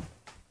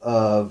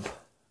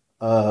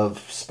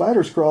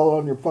spiders crawling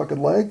on your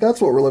fucking leg. That's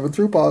what we're living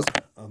through. Pause.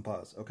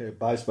 Unpause. Okay,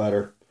 bye,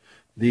 spider.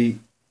 The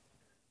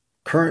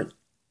current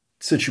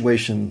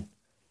situation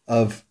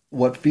of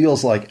what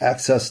feels like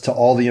access to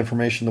all the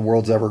information the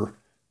world's ever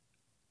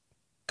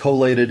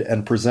collated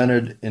and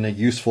presented in a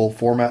useful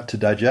format to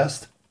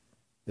digest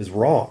is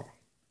wrong.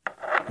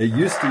 It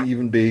used to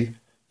even be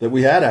that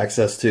we had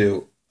access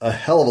to a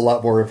hell of a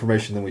lot more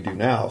information than we do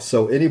now.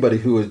 So anybody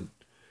who would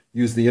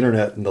use the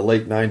internet in the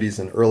late 90s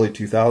and early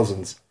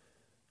 2000s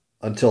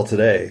until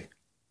today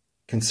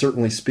can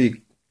certainly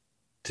speak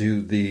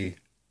to the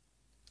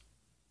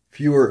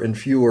fewer and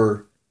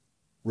fewer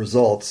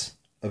results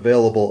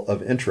available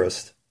of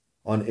interest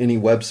on any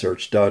web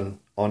search done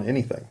on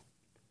anything.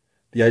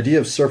 The idea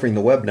of surfing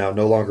the web now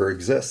no longer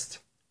exists.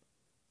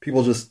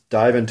 People just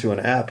dive into an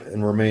app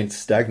and remain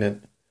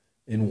stagnant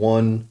in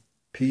one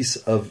piece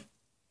of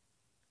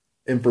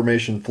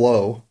information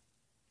flow.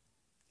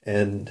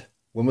 And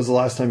when was the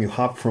last time you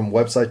hopped from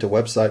website to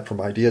website,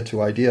 from idea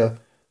to idea,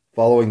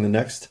 following the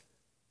next?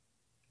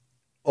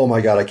 Oh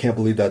my God, I can't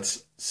believe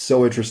that's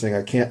so interesting.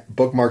 I can't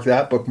bookmark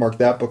that, bookmark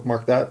that,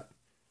 bookmark that.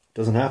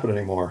 Doesn't happen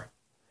anymore.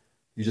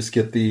 You just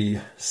get the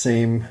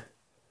same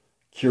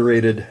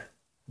curated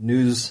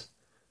news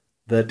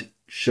that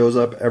shows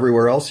up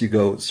everywhere else you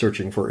go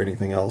searching for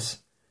anything else.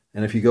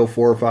 And if you go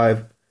 4 or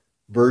 5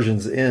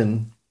 versions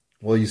in,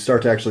 well, you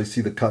start to actually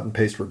see the cut and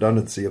paste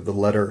redundancy of the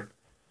letter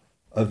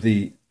of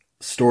the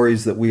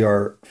stories that we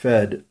are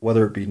fed,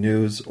 whether it be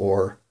news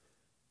or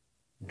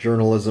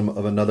journalism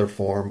of another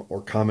form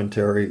or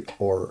commentary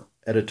or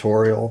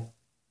editorial.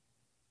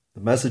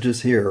 The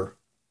messages here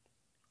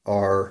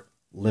are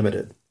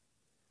limited.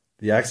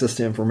 The access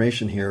to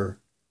information here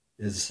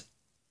is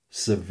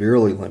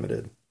severely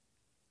limited.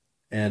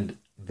 And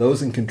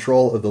those in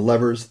control of the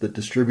levers that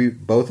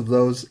distribute both of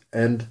those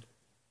and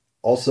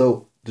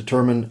also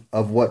determine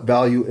of what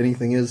value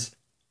anything is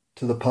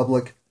to the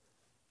public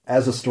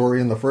as a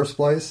story in the first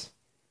place,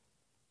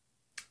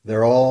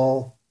 they're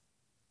all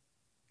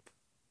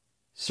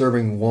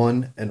serving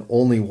one and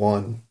only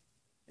one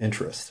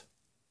interest,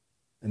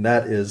 and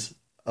that is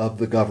of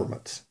the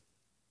governments.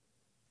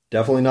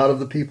 Definitely not of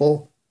the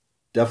people,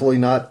 definitely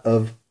not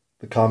of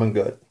the common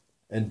good,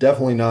 and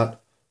definitely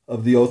not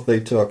of the oath they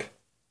took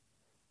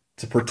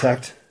to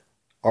protect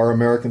our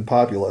American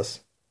populace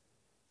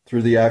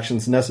through the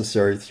actions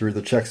necessary, through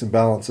the checks and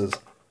balances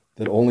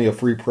that only a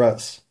free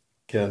press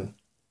can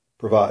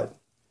provide.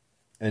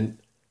 And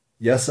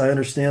yes, I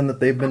understand that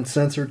they've been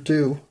censored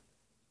too,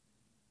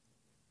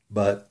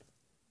 but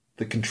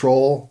the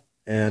control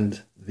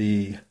and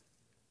the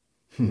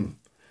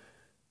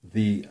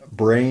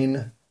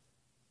brain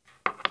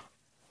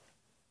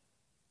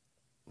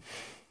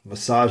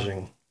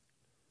massaging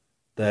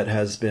that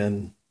has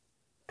been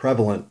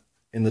prevalent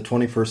in the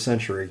 21st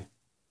century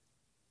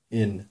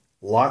in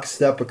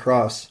lockstep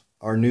across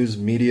our news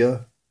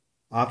media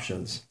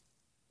options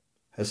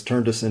has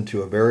turned us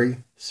into a very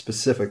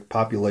specific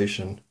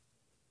population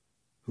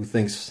who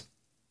thinks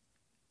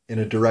in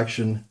a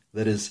direction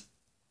that is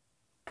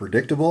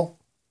predictable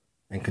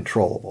and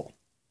controllable.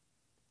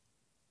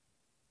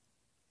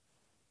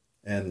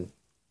 And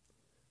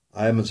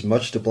I am as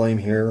much to blame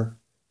here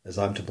as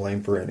I'm to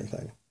blame for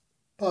anything.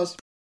 Pause.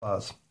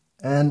 Pause.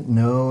 And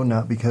no,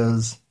 not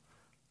because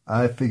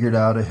I figured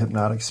out a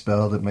hypnotic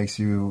spell that makes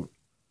you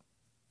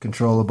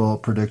controllable,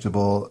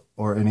 predictable,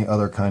 or any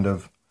other kind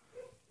of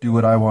do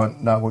what I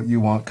want, not what you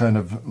want kind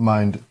of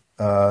mind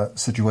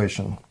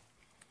situation.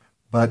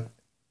 But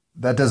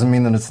that doesn't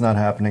mean that it's not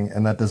happening,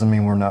 and that doesn't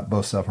mean we're not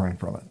both suffering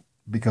from it.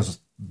 Because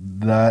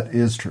that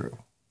is true,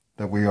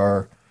 that we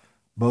are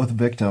both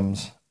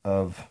victims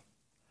of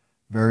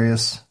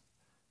various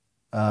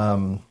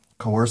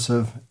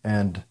coercive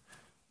and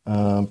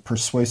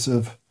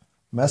persuasive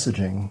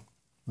messaging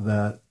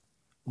that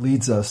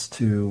leads us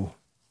to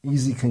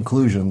easy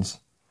conclusions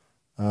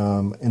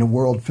in a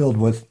world filled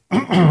with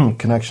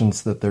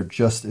connections that there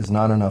just is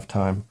not enough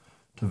time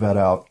to vet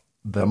out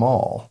them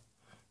all.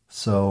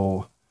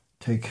 So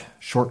take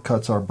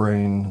shortcuts our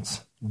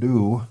brains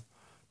do,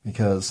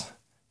 because,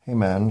 hey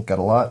man, got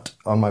a lot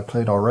on my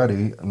plate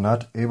already,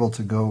 not able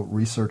to go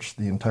research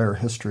the entire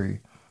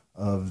history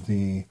of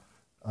the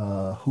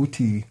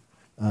Houthi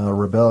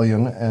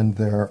rebellion and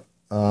their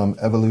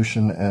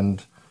evolution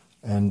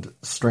and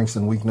strengths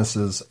and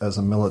weaknesses as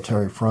a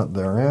military front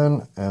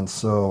therein. And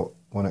so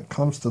when it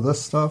comes to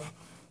this stuff,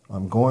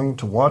 I'm going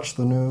to watch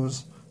the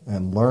news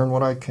and learn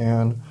what I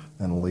can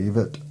and leave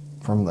it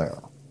from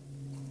there.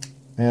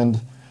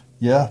 And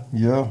yeah,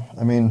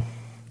 I mean,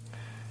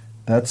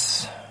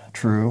 that's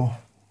true.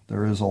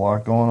 There is a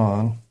lot going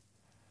on.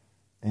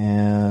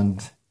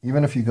 And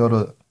even if you go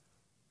to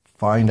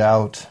find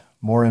out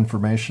more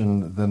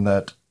information than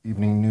that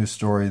evening news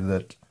story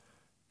that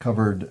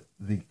covered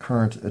the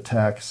current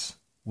attacks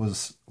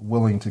was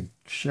willing to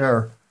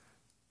share,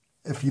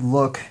 if you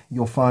look,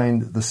 you'll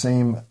find the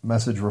same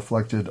message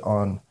reflected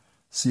on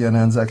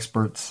CNN's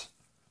experts,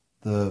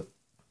 the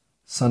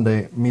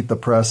Sunday Meet the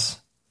Press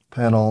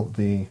panel,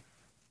 the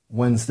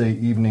Wednesday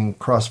evening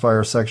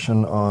Crossfire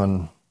section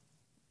on,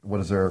 what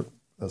is there,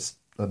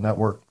 a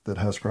network that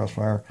has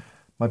Crossfire.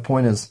 My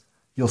point is,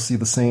 you'll see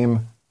the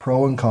same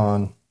pro and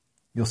con.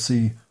 You'll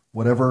see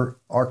whatever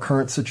our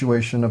current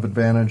situation of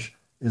advantage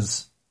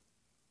is,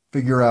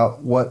 figure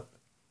out what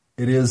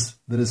it is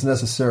that is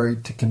necessary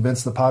to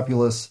convince the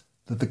populace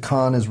that the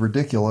con is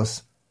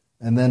ridiculous,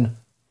 and then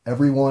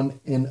everyone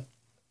in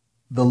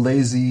the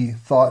lazy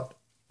thought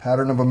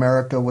pattern of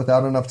America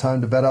without enough time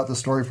to vet out the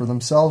story for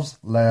themselves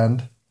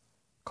land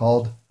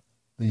called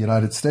the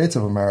United States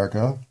of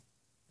America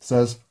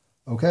says,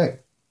 okay,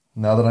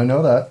 now that I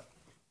know that,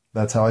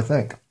 that's how I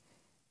think.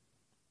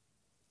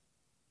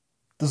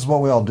 This is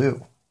what we all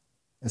do.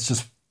 It's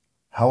just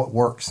how it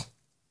works.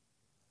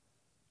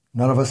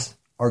 None of us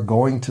are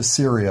going to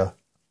Syria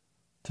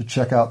to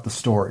check out the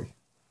story.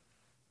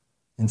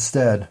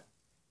 Instead,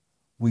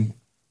 we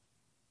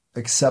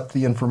accept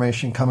the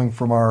information coming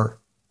from our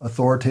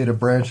authoritative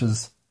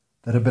branches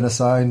that have been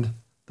assigned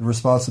the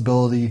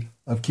responsibility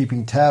of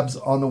keeping tabs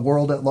on the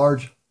world at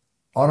large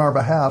on our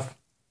behalf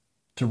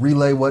to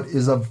relay what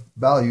is of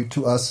value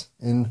to us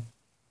in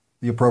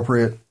the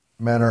appropriate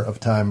manner of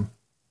time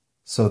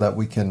so that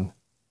we can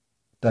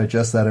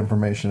digest that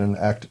information and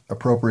act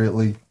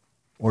appropriately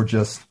or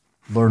just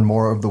learn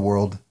more of the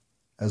world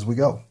as we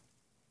go.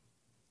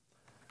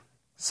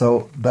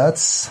 So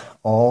that's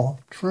all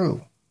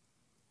true.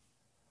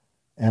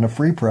 And a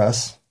free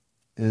press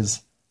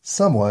is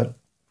somewhat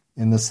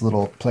in this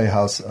little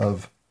playhouse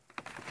of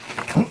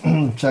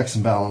checks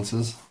and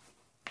balances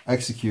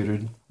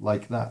executed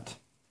like that.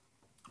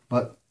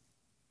 But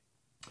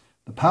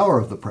the power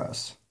of the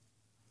press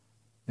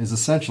is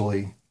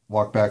essentially,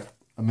 walk back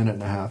a minute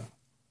and a half,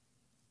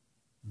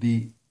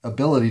 the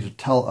ability to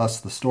tell us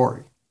the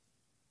story.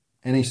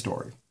 Any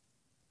story.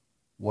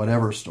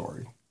 Whatever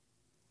story.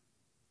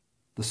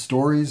 The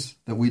stories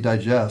that we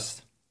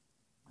digest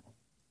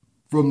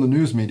from the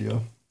news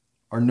media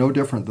are no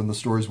different than the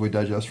stories we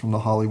digest from the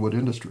Hollywood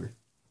industry.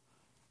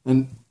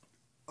 And,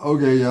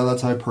 okay, yeah,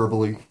 that's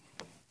hyperbole.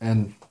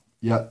 And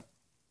yet,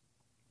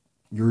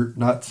 you're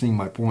not seeing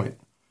my point.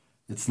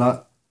 It's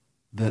not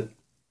that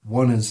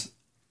one is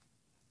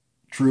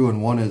true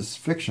and one is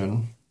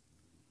fiction.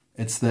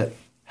 It's that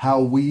how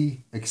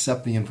we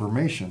accept the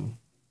information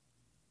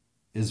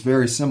is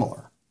very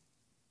similar.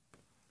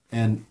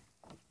 And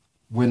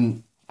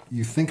when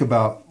you think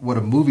about what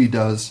a movie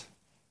does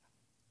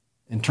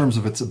in terms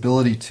of its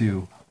ability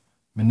to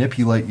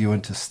manipulate you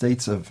into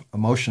states of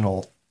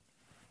emotional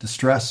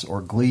distress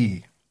or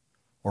glee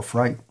or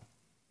fright,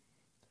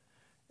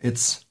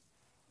 it's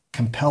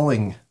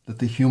compelling that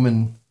the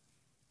human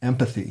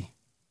empathy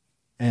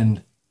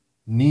and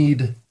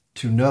need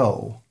to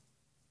know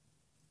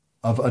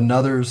of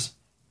another's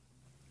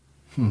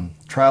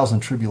trials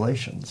and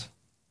tribulations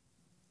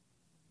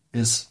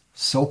is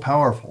so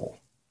powerful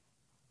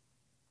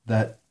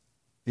that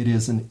it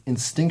is an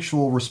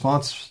instinctual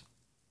response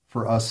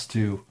for us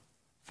to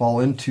fall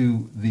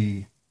into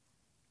the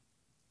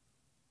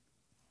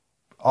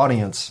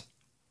audience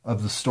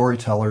of the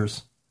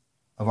storytellers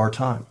of our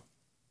time.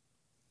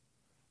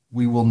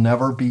 We will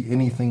never be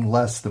anything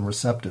less than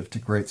receptive to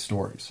great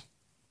stories.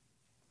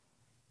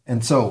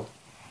 And so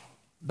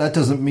that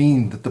doesn't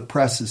mean that the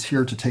press is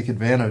here to take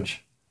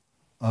advantage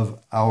of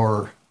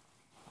our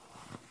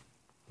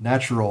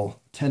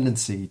natural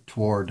tendency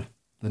toward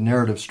the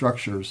narrative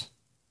structures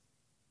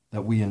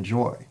that we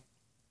enjoy.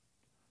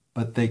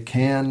 But they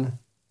can,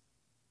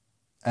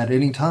 at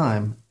any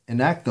time,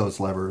 enact those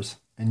levers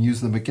and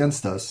use them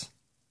against us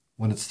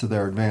when it's to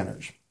their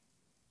advantage.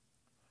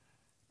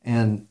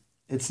 And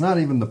it's not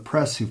even the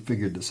press who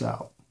figured this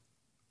out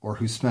or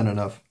who spent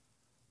enough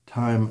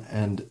time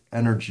and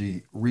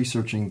energy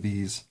researching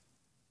these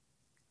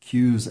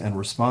cues and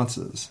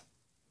responses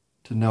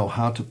to know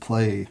how to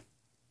play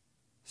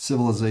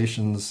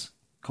civilizations,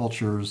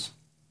 cultures,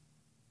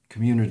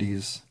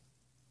 communities,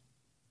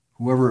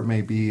 whoever it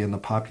may be in the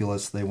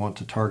populace they want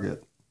to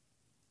target,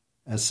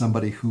 as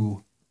somebody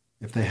who,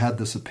 if they had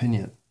this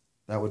opinion,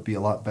 that would be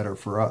a lot better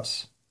for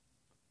us.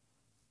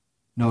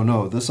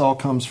 No, this all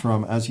comes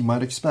from, as you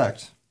might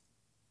expect,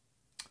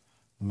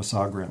 the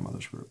Massage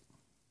Grandmothers Group.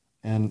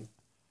 And,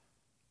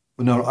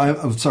 no,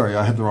 I'm sorry,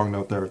 I had the wrong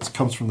note there. It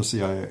comes from the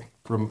CIA.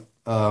 From,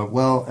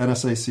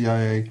 NSA,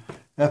 CIA,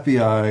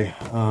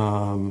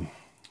 FBI,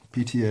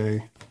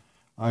 PTA,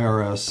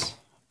 IRS,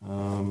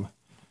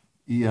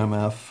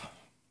 EMF,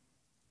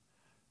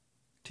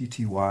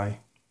 TTY,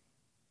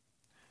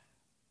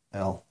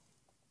 L.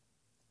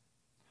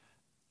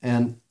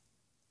 And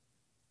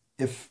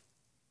if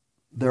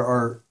there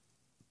are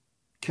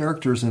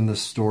characters in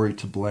this story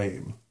to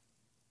blame,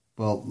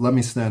 well, let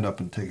me stand up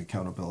and take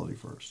accountability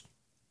first.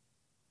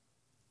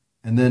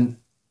 And then,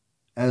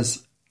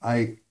 as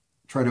I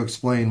try to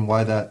explain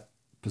why that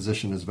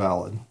position is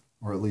valid,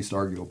 or at least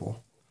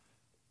arguable,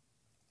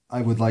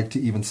 I would like to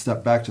even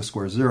step back to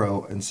square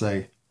zero and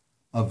say,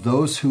 of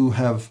those who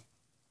have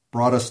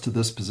brought us to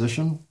this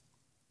position,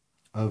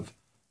 of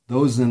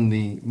those in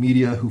the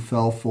media who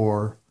fell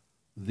for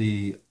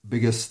the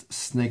biggest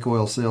snake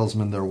oil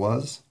salesman there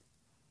was,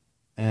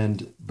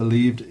 and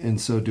believed in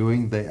so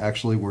doing they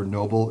actually were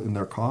noble in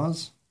their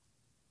cause,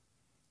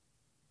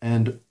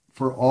 and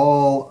for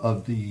all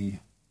of the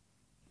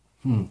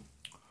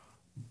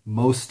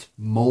most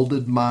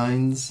molded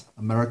minds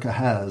America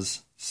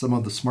has, some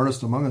of the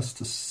smartest among us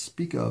to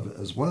speak of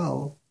as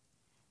well,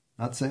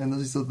 not saying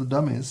these are the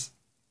dummies,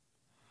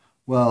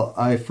 well,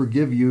 I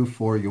forgive you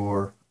for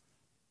your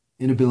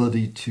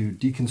inability to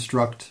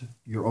deconstruct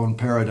your own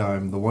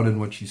paradigm, the one in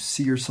which you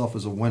see yourself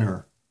as a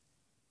winner,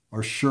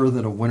 are sure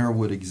that a winner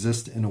would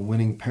exist in a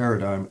winning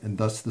paradigm, and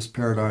thus this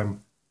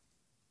paradigm,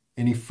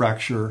 any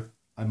fracture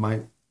I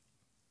might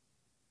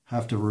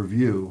have to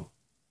review,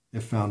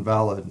 if found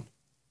valid,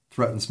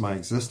 threatens my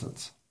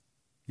existence.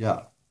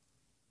 Yeah,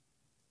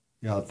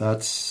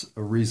 that's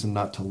a reason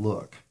not to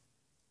look.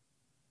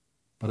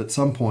 But at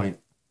some point,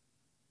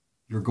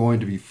 you're going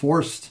to be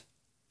forced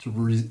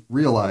to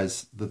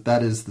realize that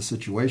that is the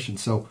situation.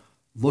 So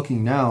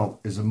looking now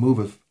is a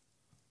move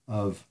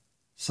of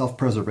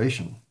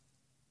self-preservation.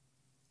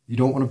 You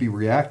don't want to be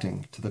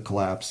reacting to the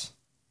collapse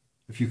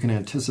if you can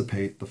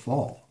anticipate the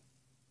fall.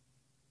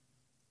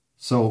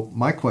 So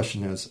my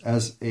question is,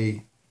 as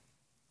a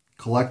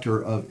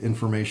collector of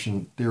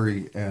information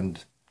theory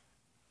and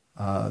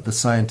the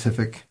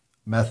scientific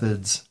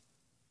methods,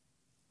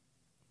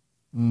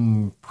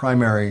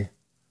 primary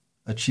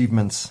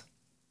achievements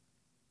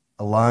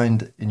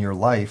aligned in your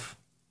life,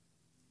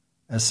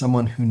 as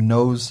someone who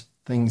knows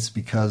things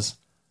because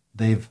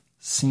they've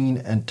seen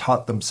and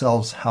taught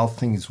themselves how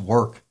things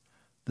work,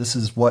 this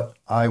is what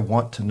I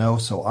want to know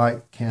so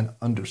I can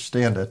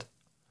understand it.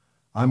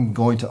 I'm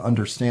going to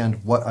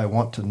understand what I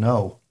want to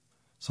know,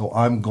 so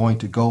I'm going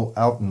to go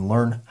out and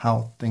learn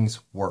how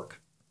things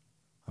work.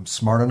 I'm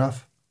smart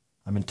enough,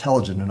 I'm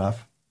intelligent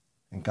enough,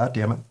 and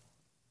goddamn it,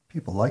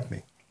 people like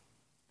me.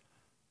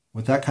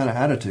 With that kind of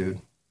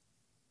attitude,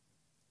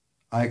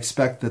 I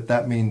expect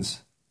that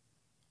means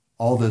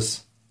all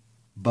this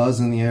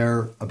buzz in the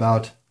air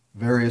about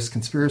various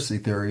conspiracy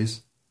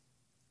theories,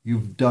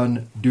 you've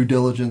done due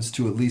diligence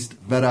to at least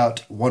vet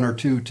out one or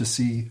two to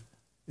see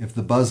if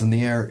the buzz in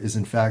the air is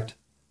in fact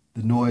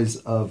the noise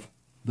of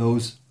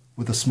those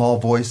with a small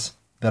voice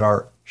that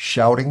are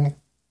shouting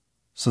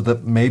so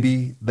that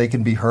maybe they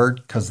can be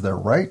heard because they're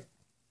right,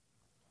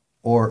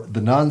 or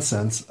the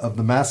nonsense of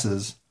the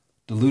masses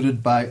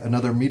diluted by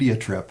another media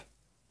trip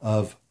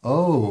of,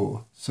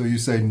 oh, so you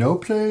say no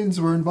planes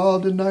were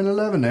involved in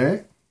 9/11,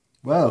 eh?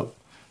 Well,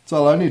 that's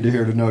all I need to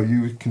hear to know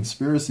you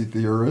conspiracy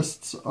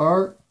theorists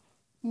are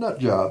nut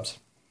jobs.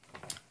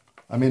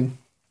 I mean,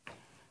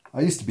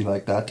 I used to be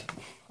like that.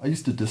 I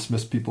used to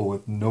dismiss people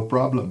with no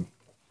problem.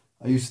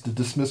 I used to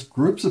dismiss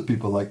groups of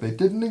people like they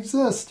didn't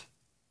exist.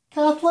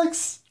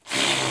 Catholics?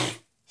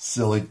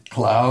 Silly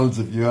clowns,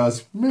 if you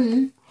ask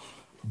me.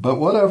 But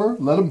whatever,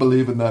 let them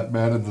believe in that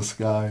man in the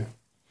sky.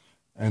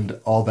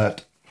 And all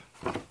that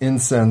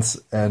incense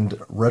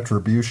and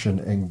retribution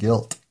and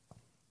guilt.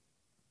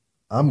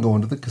 I'm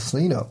going to the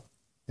casino.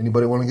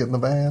 Anybody want to get in the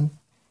van?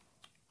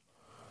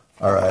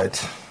 All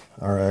right.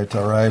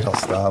 I'll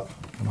stop.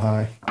 I'm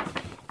high.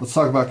 Let's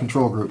talk about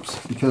control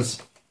groups,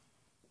 because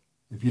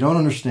if you don't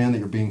understand that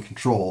you're being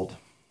controlled,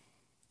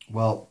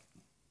 well,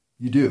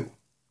 you do.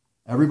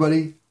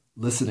 Everybody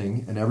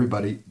listening and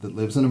everybody that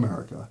lives in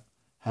America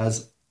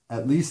has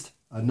at least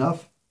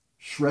enough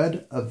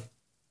shred of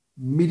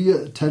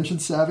media attention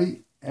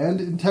savvy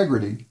and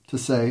integrity to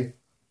say,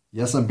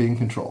 yes, I'm being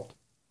controlled.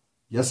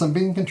 Yes, I'm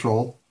being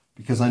controlled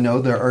because I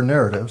know there are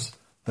narratives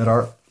that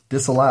are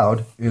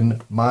disallowed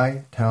in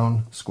my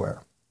town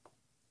square.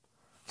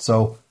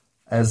 So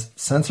as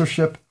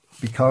censorship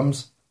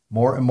becomes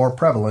more and more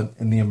prevalent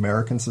in the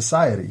American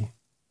society,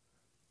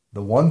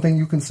 the one thing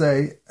you can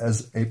say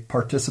as a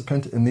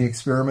participant in the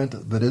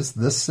experiment that is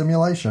this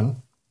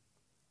simulation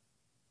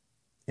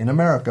in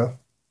America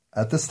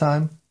at this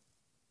time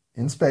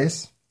in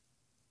space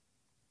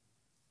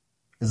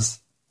is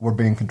we're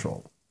being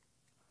controlled.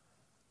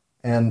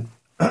 And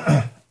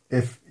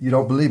if you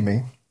don't believe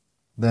me,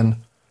 then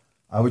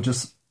I would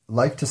just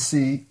like to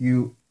see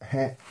you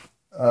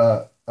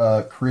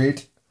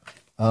create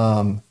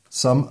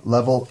some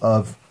level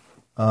of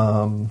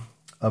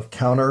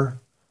counter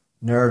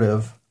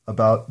narrative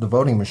about the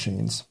voting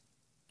machines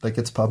that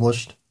gets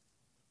published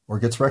or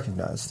gets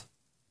recognized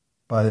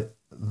by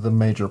the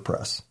major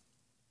press.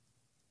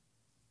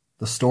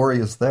 The story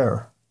is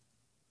there.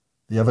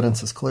 The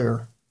evidence is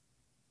clear.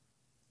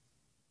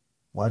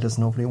 Why does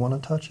nobody want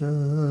to touch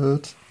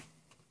it?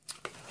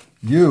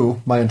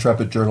 You, my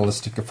intrepid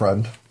journalistic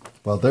friend,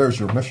 well, there's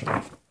your mission.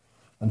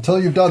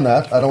 Until you've done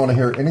that, I don't want to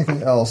hear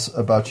anything else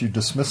about you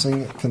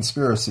dismissing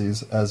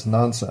conspiracies as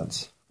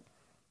nonsense.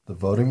 The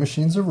voting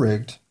machines are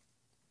rigged.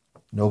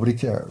 Nobody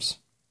cares.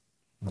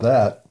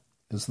 That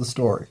is the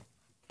story.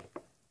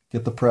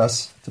 Get the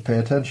press to pay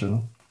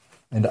attention,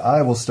 and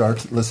I will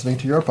start listening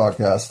to your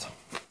podcast.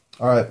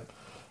 All right.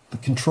 The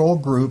control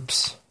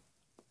groups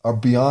are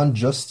beyond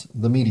just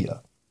the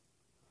media.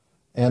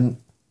 And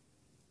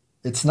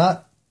it's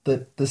not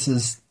that this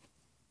is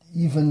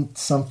even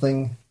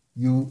something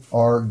you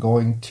are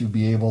going to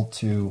be able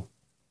to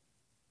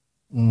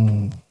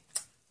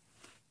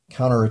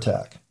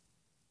counterattack.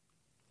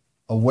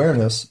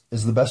 Awareness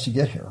is the best you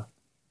get here.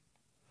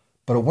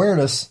 But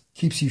awareness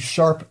keeps you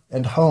sharp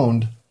and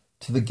honed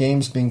to the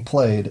games being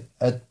played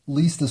at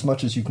least as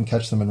much as you can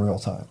catch them in real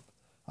time.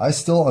 I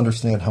still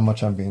understand how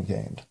much I'm being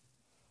gamed.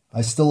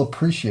 I still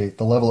appreciate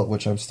the level at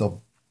which I'm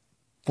still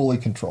fully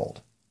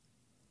controlled.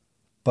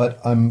 But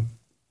I'm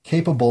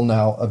capable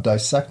now of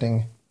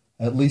dissecting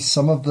at least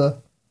some of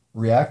the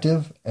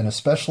reactive and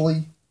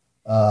especially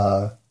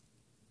off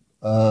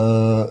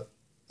the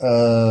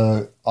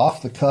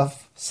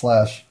cuff /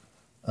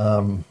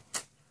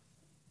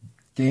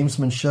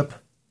 gamesmanship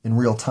in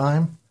real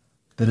time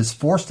that is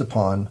forced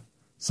upon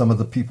some of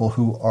the people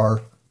who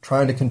are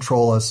trying to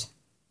control us,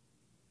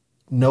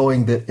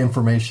 knowing that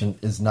information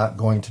is not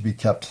going to be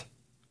kept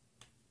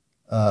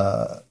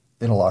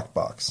in a locked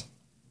box.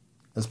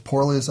 As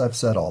poorly as I've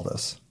said all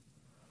this,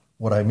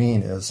 what I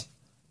mean is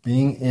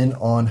being in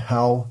on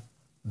how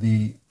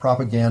the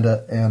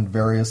propaganda and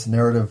various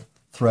narrative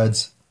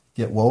threads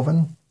get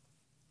woven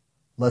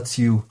lets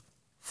you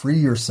free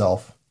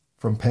yourself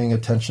from paying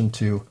attention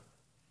to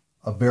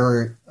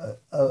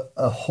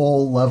a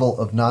whole level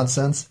of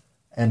nonsense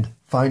and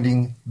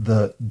finding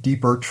the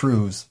deeper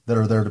truths that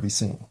are there to be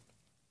seen.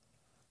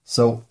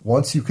 So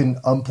once you can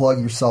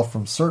unplug yourself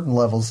from certain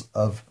levels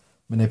of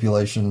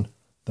manipulation,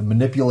 the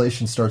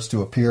manipulation starts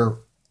to appear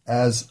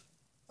as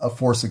a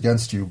force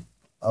against you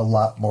a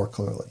lot more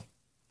clearly.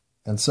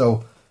 And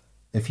so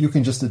if you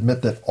can just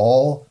admit that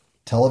all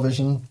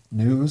television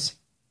news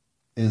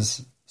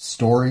is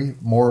story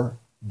more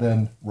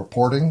than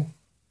reporting,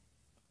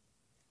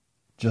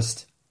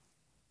 just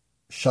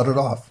shut it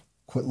off.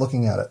 Quit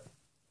looking at it.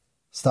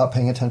 Stop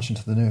paying attention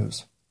to the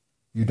news.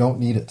 You don't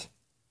need it.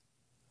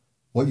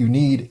 What you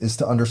need is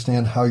to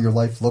understand how your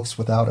life looks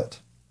without it.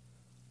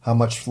 How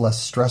much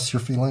less stress you're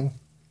feeling,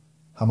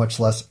 how much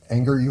less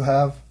anger you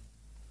have,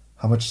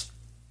 how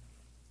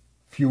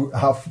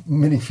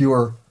many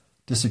fewer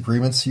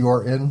disagreements you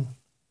are in,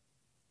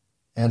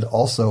 and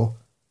also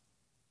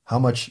how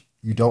much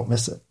you don't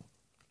miss it.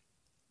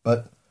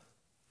 But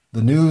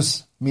the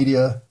news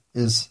media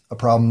is a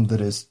problem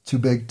that is too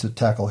big to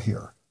tackle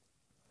here.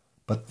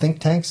 But think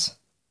tanks,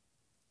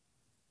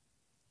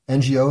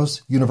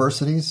 NGOs,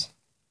 universities,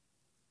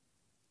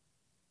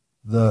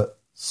 the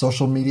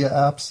social media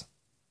apps,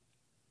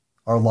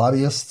 our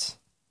lobbyists,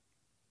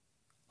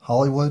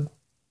 Hollywood,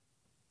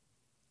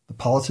 the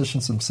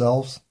politicians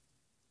themselves,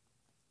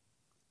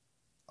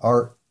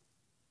 our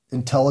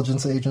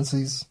intelligence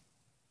agencies,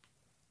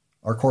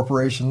 our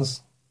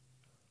corporations,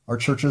 our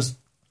churches,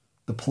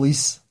 the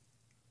police,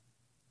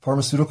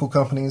 pharmaceutical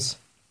companies,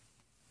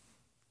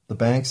 the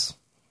banks,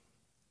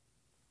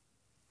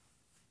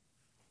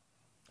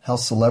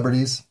 health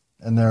celebrities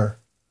and their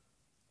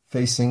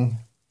facing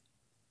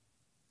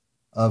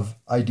of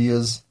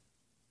ideas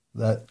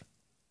that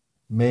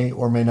may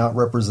or may not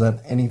represent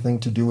anything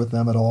to do with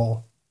them at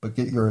all, but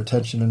get your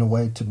attention in a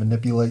way to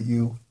manipulate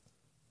you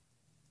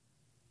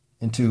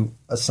into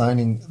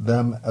assigning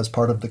them as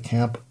part of the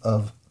camp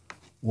of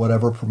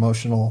whatever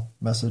promotional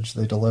message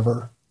they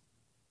deliver.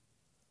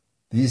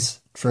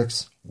 These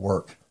tricks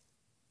work.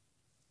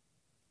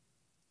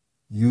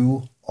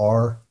 You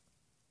are,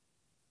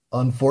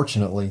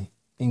 unfortunately,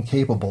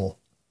 incapable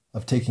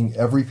of taking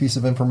every piece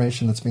of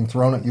information that's being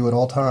thrown at you at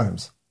all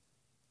times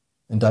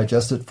and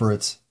digest it for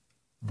its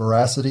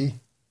veracity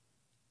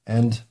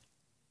and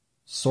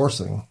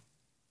sourcing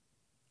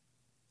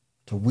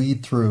to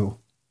weed through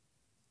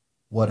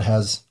what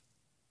has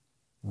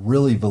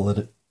really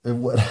validity.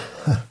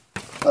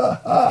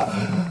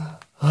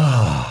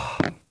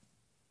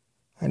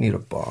 I need a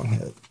bong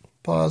hit.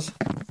 Pause.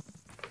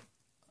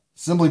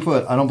 Simply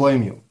put, I don't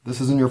blame you.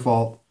 This isn't your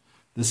fault.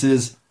 This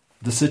is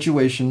the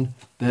situation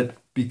that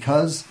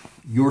because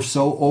you're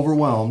so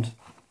overwhelmed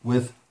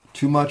with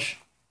too much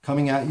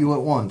coming at you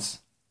at once,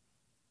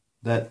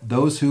 that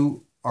those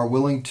who are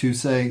willing to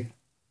say,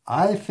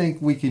 I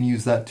think we can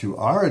use that to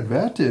our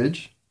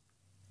advantage,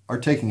 are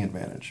taking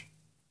advantage.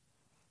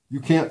 You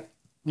can't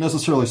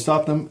necessarily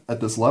stop them at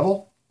this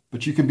level,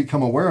 but you can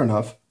become aware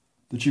enough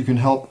that you can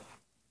help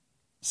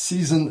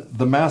season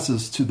the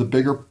masses to the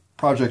bigger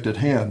project at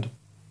hand,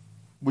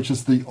 which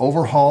is the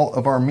overhaul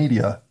of our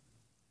media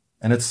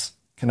and its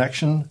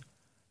connection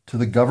to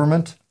the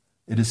government.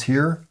 It is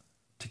here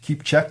to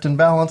keep checked and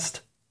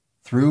balanced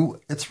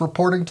through its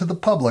reporting to the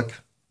public.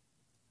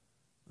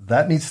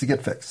 That needs to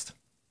get fixed.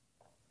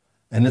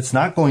 And it's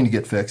not going to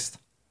get fixed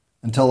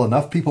until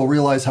enough people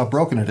realize how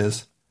broken it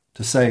is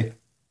to say,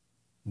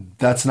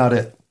 that's not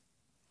it.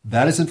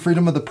 That isn't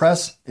freedom of the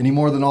press any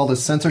more than all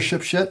this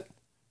censorship shit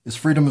is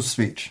freedom of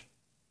speech.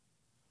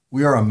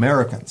 We are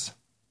Americans.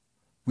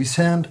 We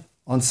stand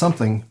on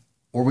something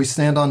or we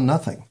stand on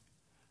nothing.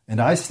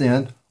 And I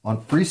stand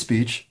on free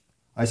speech,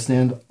 I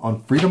stand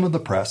on freedom of the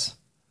press,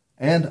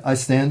 and I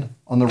stand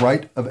on the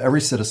right of every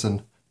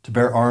citizen to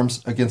bear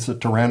arms against a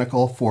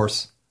tyrannical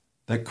force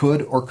that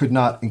could or could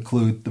not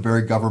include the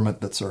very government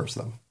that serves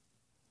them.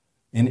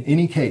 In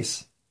any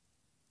case,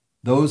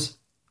 those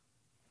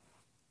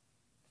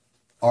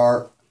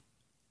are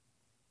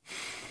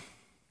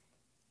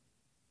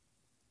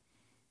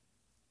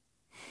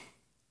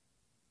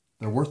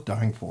they're worth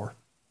dying for.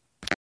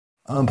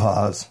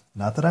 Pause.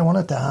 Not that I want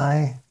to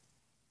die,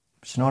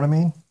 but you know what I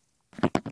mean?